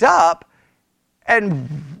locked up, and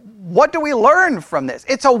what do we learn from this?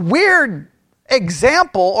 It's a weird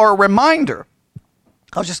example or reminder.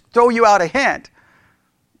 I'll just throw you out a hint.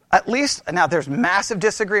 At least, now there's massive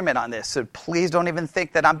disagreement on this, so please don't even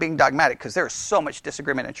think that I'm being dogmatic, because there's so much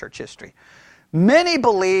disagreement in church history. Many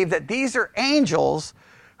believe that these are angels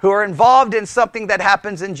who are involved in something that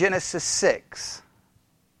happens in Genesis 6.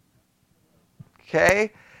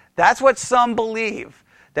 Okay? That's what some believe,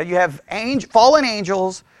 that you have fallen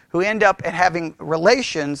angels who end up having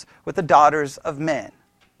relations with the daughters of men,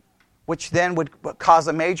 which then would cause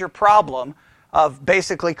a major problem of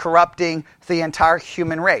basically corrupting the entire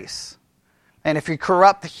human race. And if you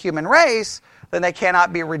corrupt the human race, then they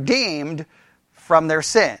cannot be redeemed from their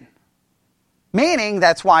sin. Meaning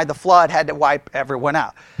that's why the flood had to wipe everyone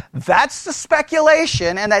out. That's the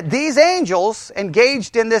speculation, and that these angels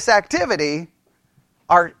engaged in this activity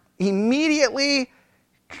are immediately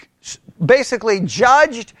basically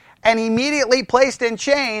judged and immediately placed in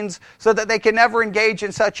chains so that they can never engage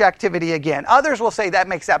in such activity again. Others will say that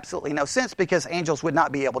makes absolutely no sense because angels would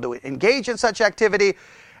not be able to engage in such activity,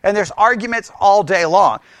 and there's arguments all day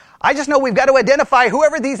long. I just know we've got to identify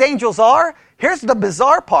whoever these angels are. Here's the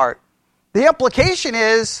bizarre part. The implication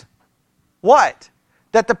is what?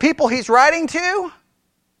 That the people he's writing to,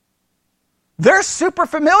 they're super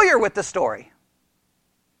familiar with the story.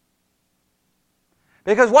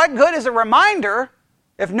 Because what good is a reminder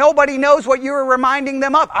if nobody knows what you were reminding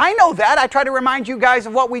them of? I know that. I try to remind you guys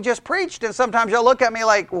of what we just preached, and sometimes you'll look at me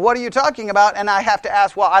like, what are you talking about? And I have to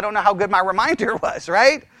ask, well, I don't know how good my reminder was,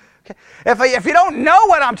 right? Okay. If you don't know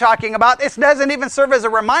what I'm talking about, this doesn't even serve as a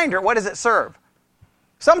reminder. What does it serve?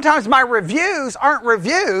 Sometimes my reviews aren't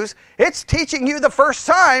reviews. It's teaching you the first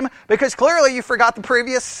time because clearly you forgot the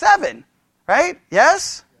previous 7, right?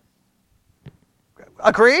 Yes?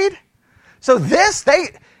 Agreed? So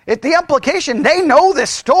the implication, they know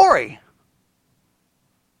this story.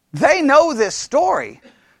 They know this story.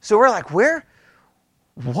 So we're like,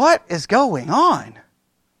 what is going on?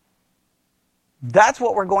 That's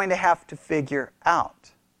what we're going to have to figure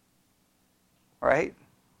out. Right?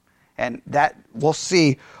 And that we'll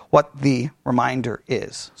see what the reminder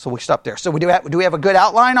is. So we stop there. So do we have a good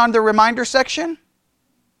outline on the reminder section?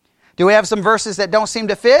 Do we have some verses that don't seem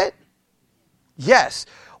to fit? Yes.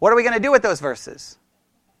 What are we going to do with those verses?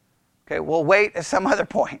 Okay, we'll wait at some other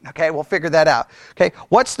point. Okay, we'll figure that out. Okay,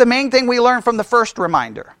 what's the main thing we learned from the first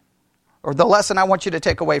reminder? Or the lesson I want you to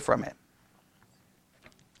take away from it?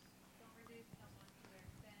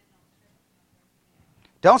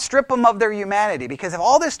 Don't strip them of their humanity, because if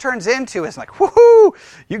all this turns into is like, woohoo,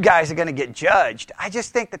 you guys are going to get judged. I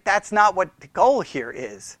just think that that's not what the goal here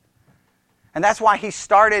is. And that's why he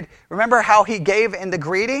started, remember how he gave in the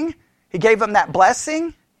greeting? He gave them that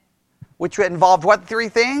blessing, which involved what three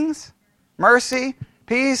things? Mercy,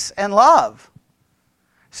 peace, and love.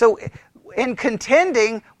 So in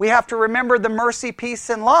contending, we have to remember the mercy, peace,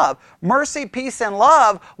 and love. Mercy, peace, and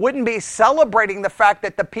love wouldn't be celebrating the fact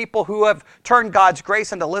that the people who have turned God's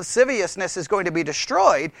grace into lasciviousness is going to be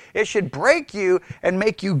destroyed. It should break you and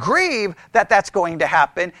make you grieve that that's going to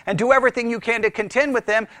happen, and do everything you can to contend with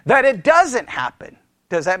them that it doesn't happen.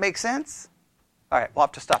 Does that make sense? All right, we'll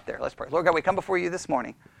have to stop there. Let's pray. Lord God, we come before you this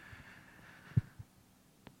morning.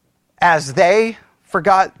 As they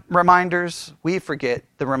forgot reminders, we forget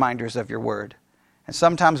the reminders of your word. And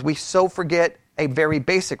sometimes we so forget a very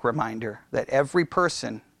basic reminder that every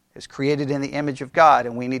person is created in the image of God,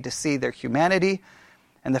 and we need to see their humanity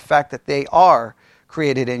and the fact that they are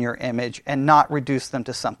created in your image and not reduce them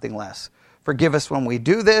to something less. Forgive us when we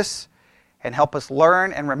do this, and help us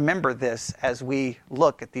learn and remember this as we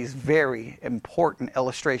look at these very important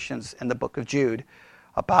illustrations in the book of Jude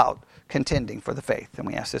about contending for the faith. And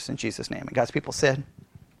we ask this in Jesus' name. And God's people said...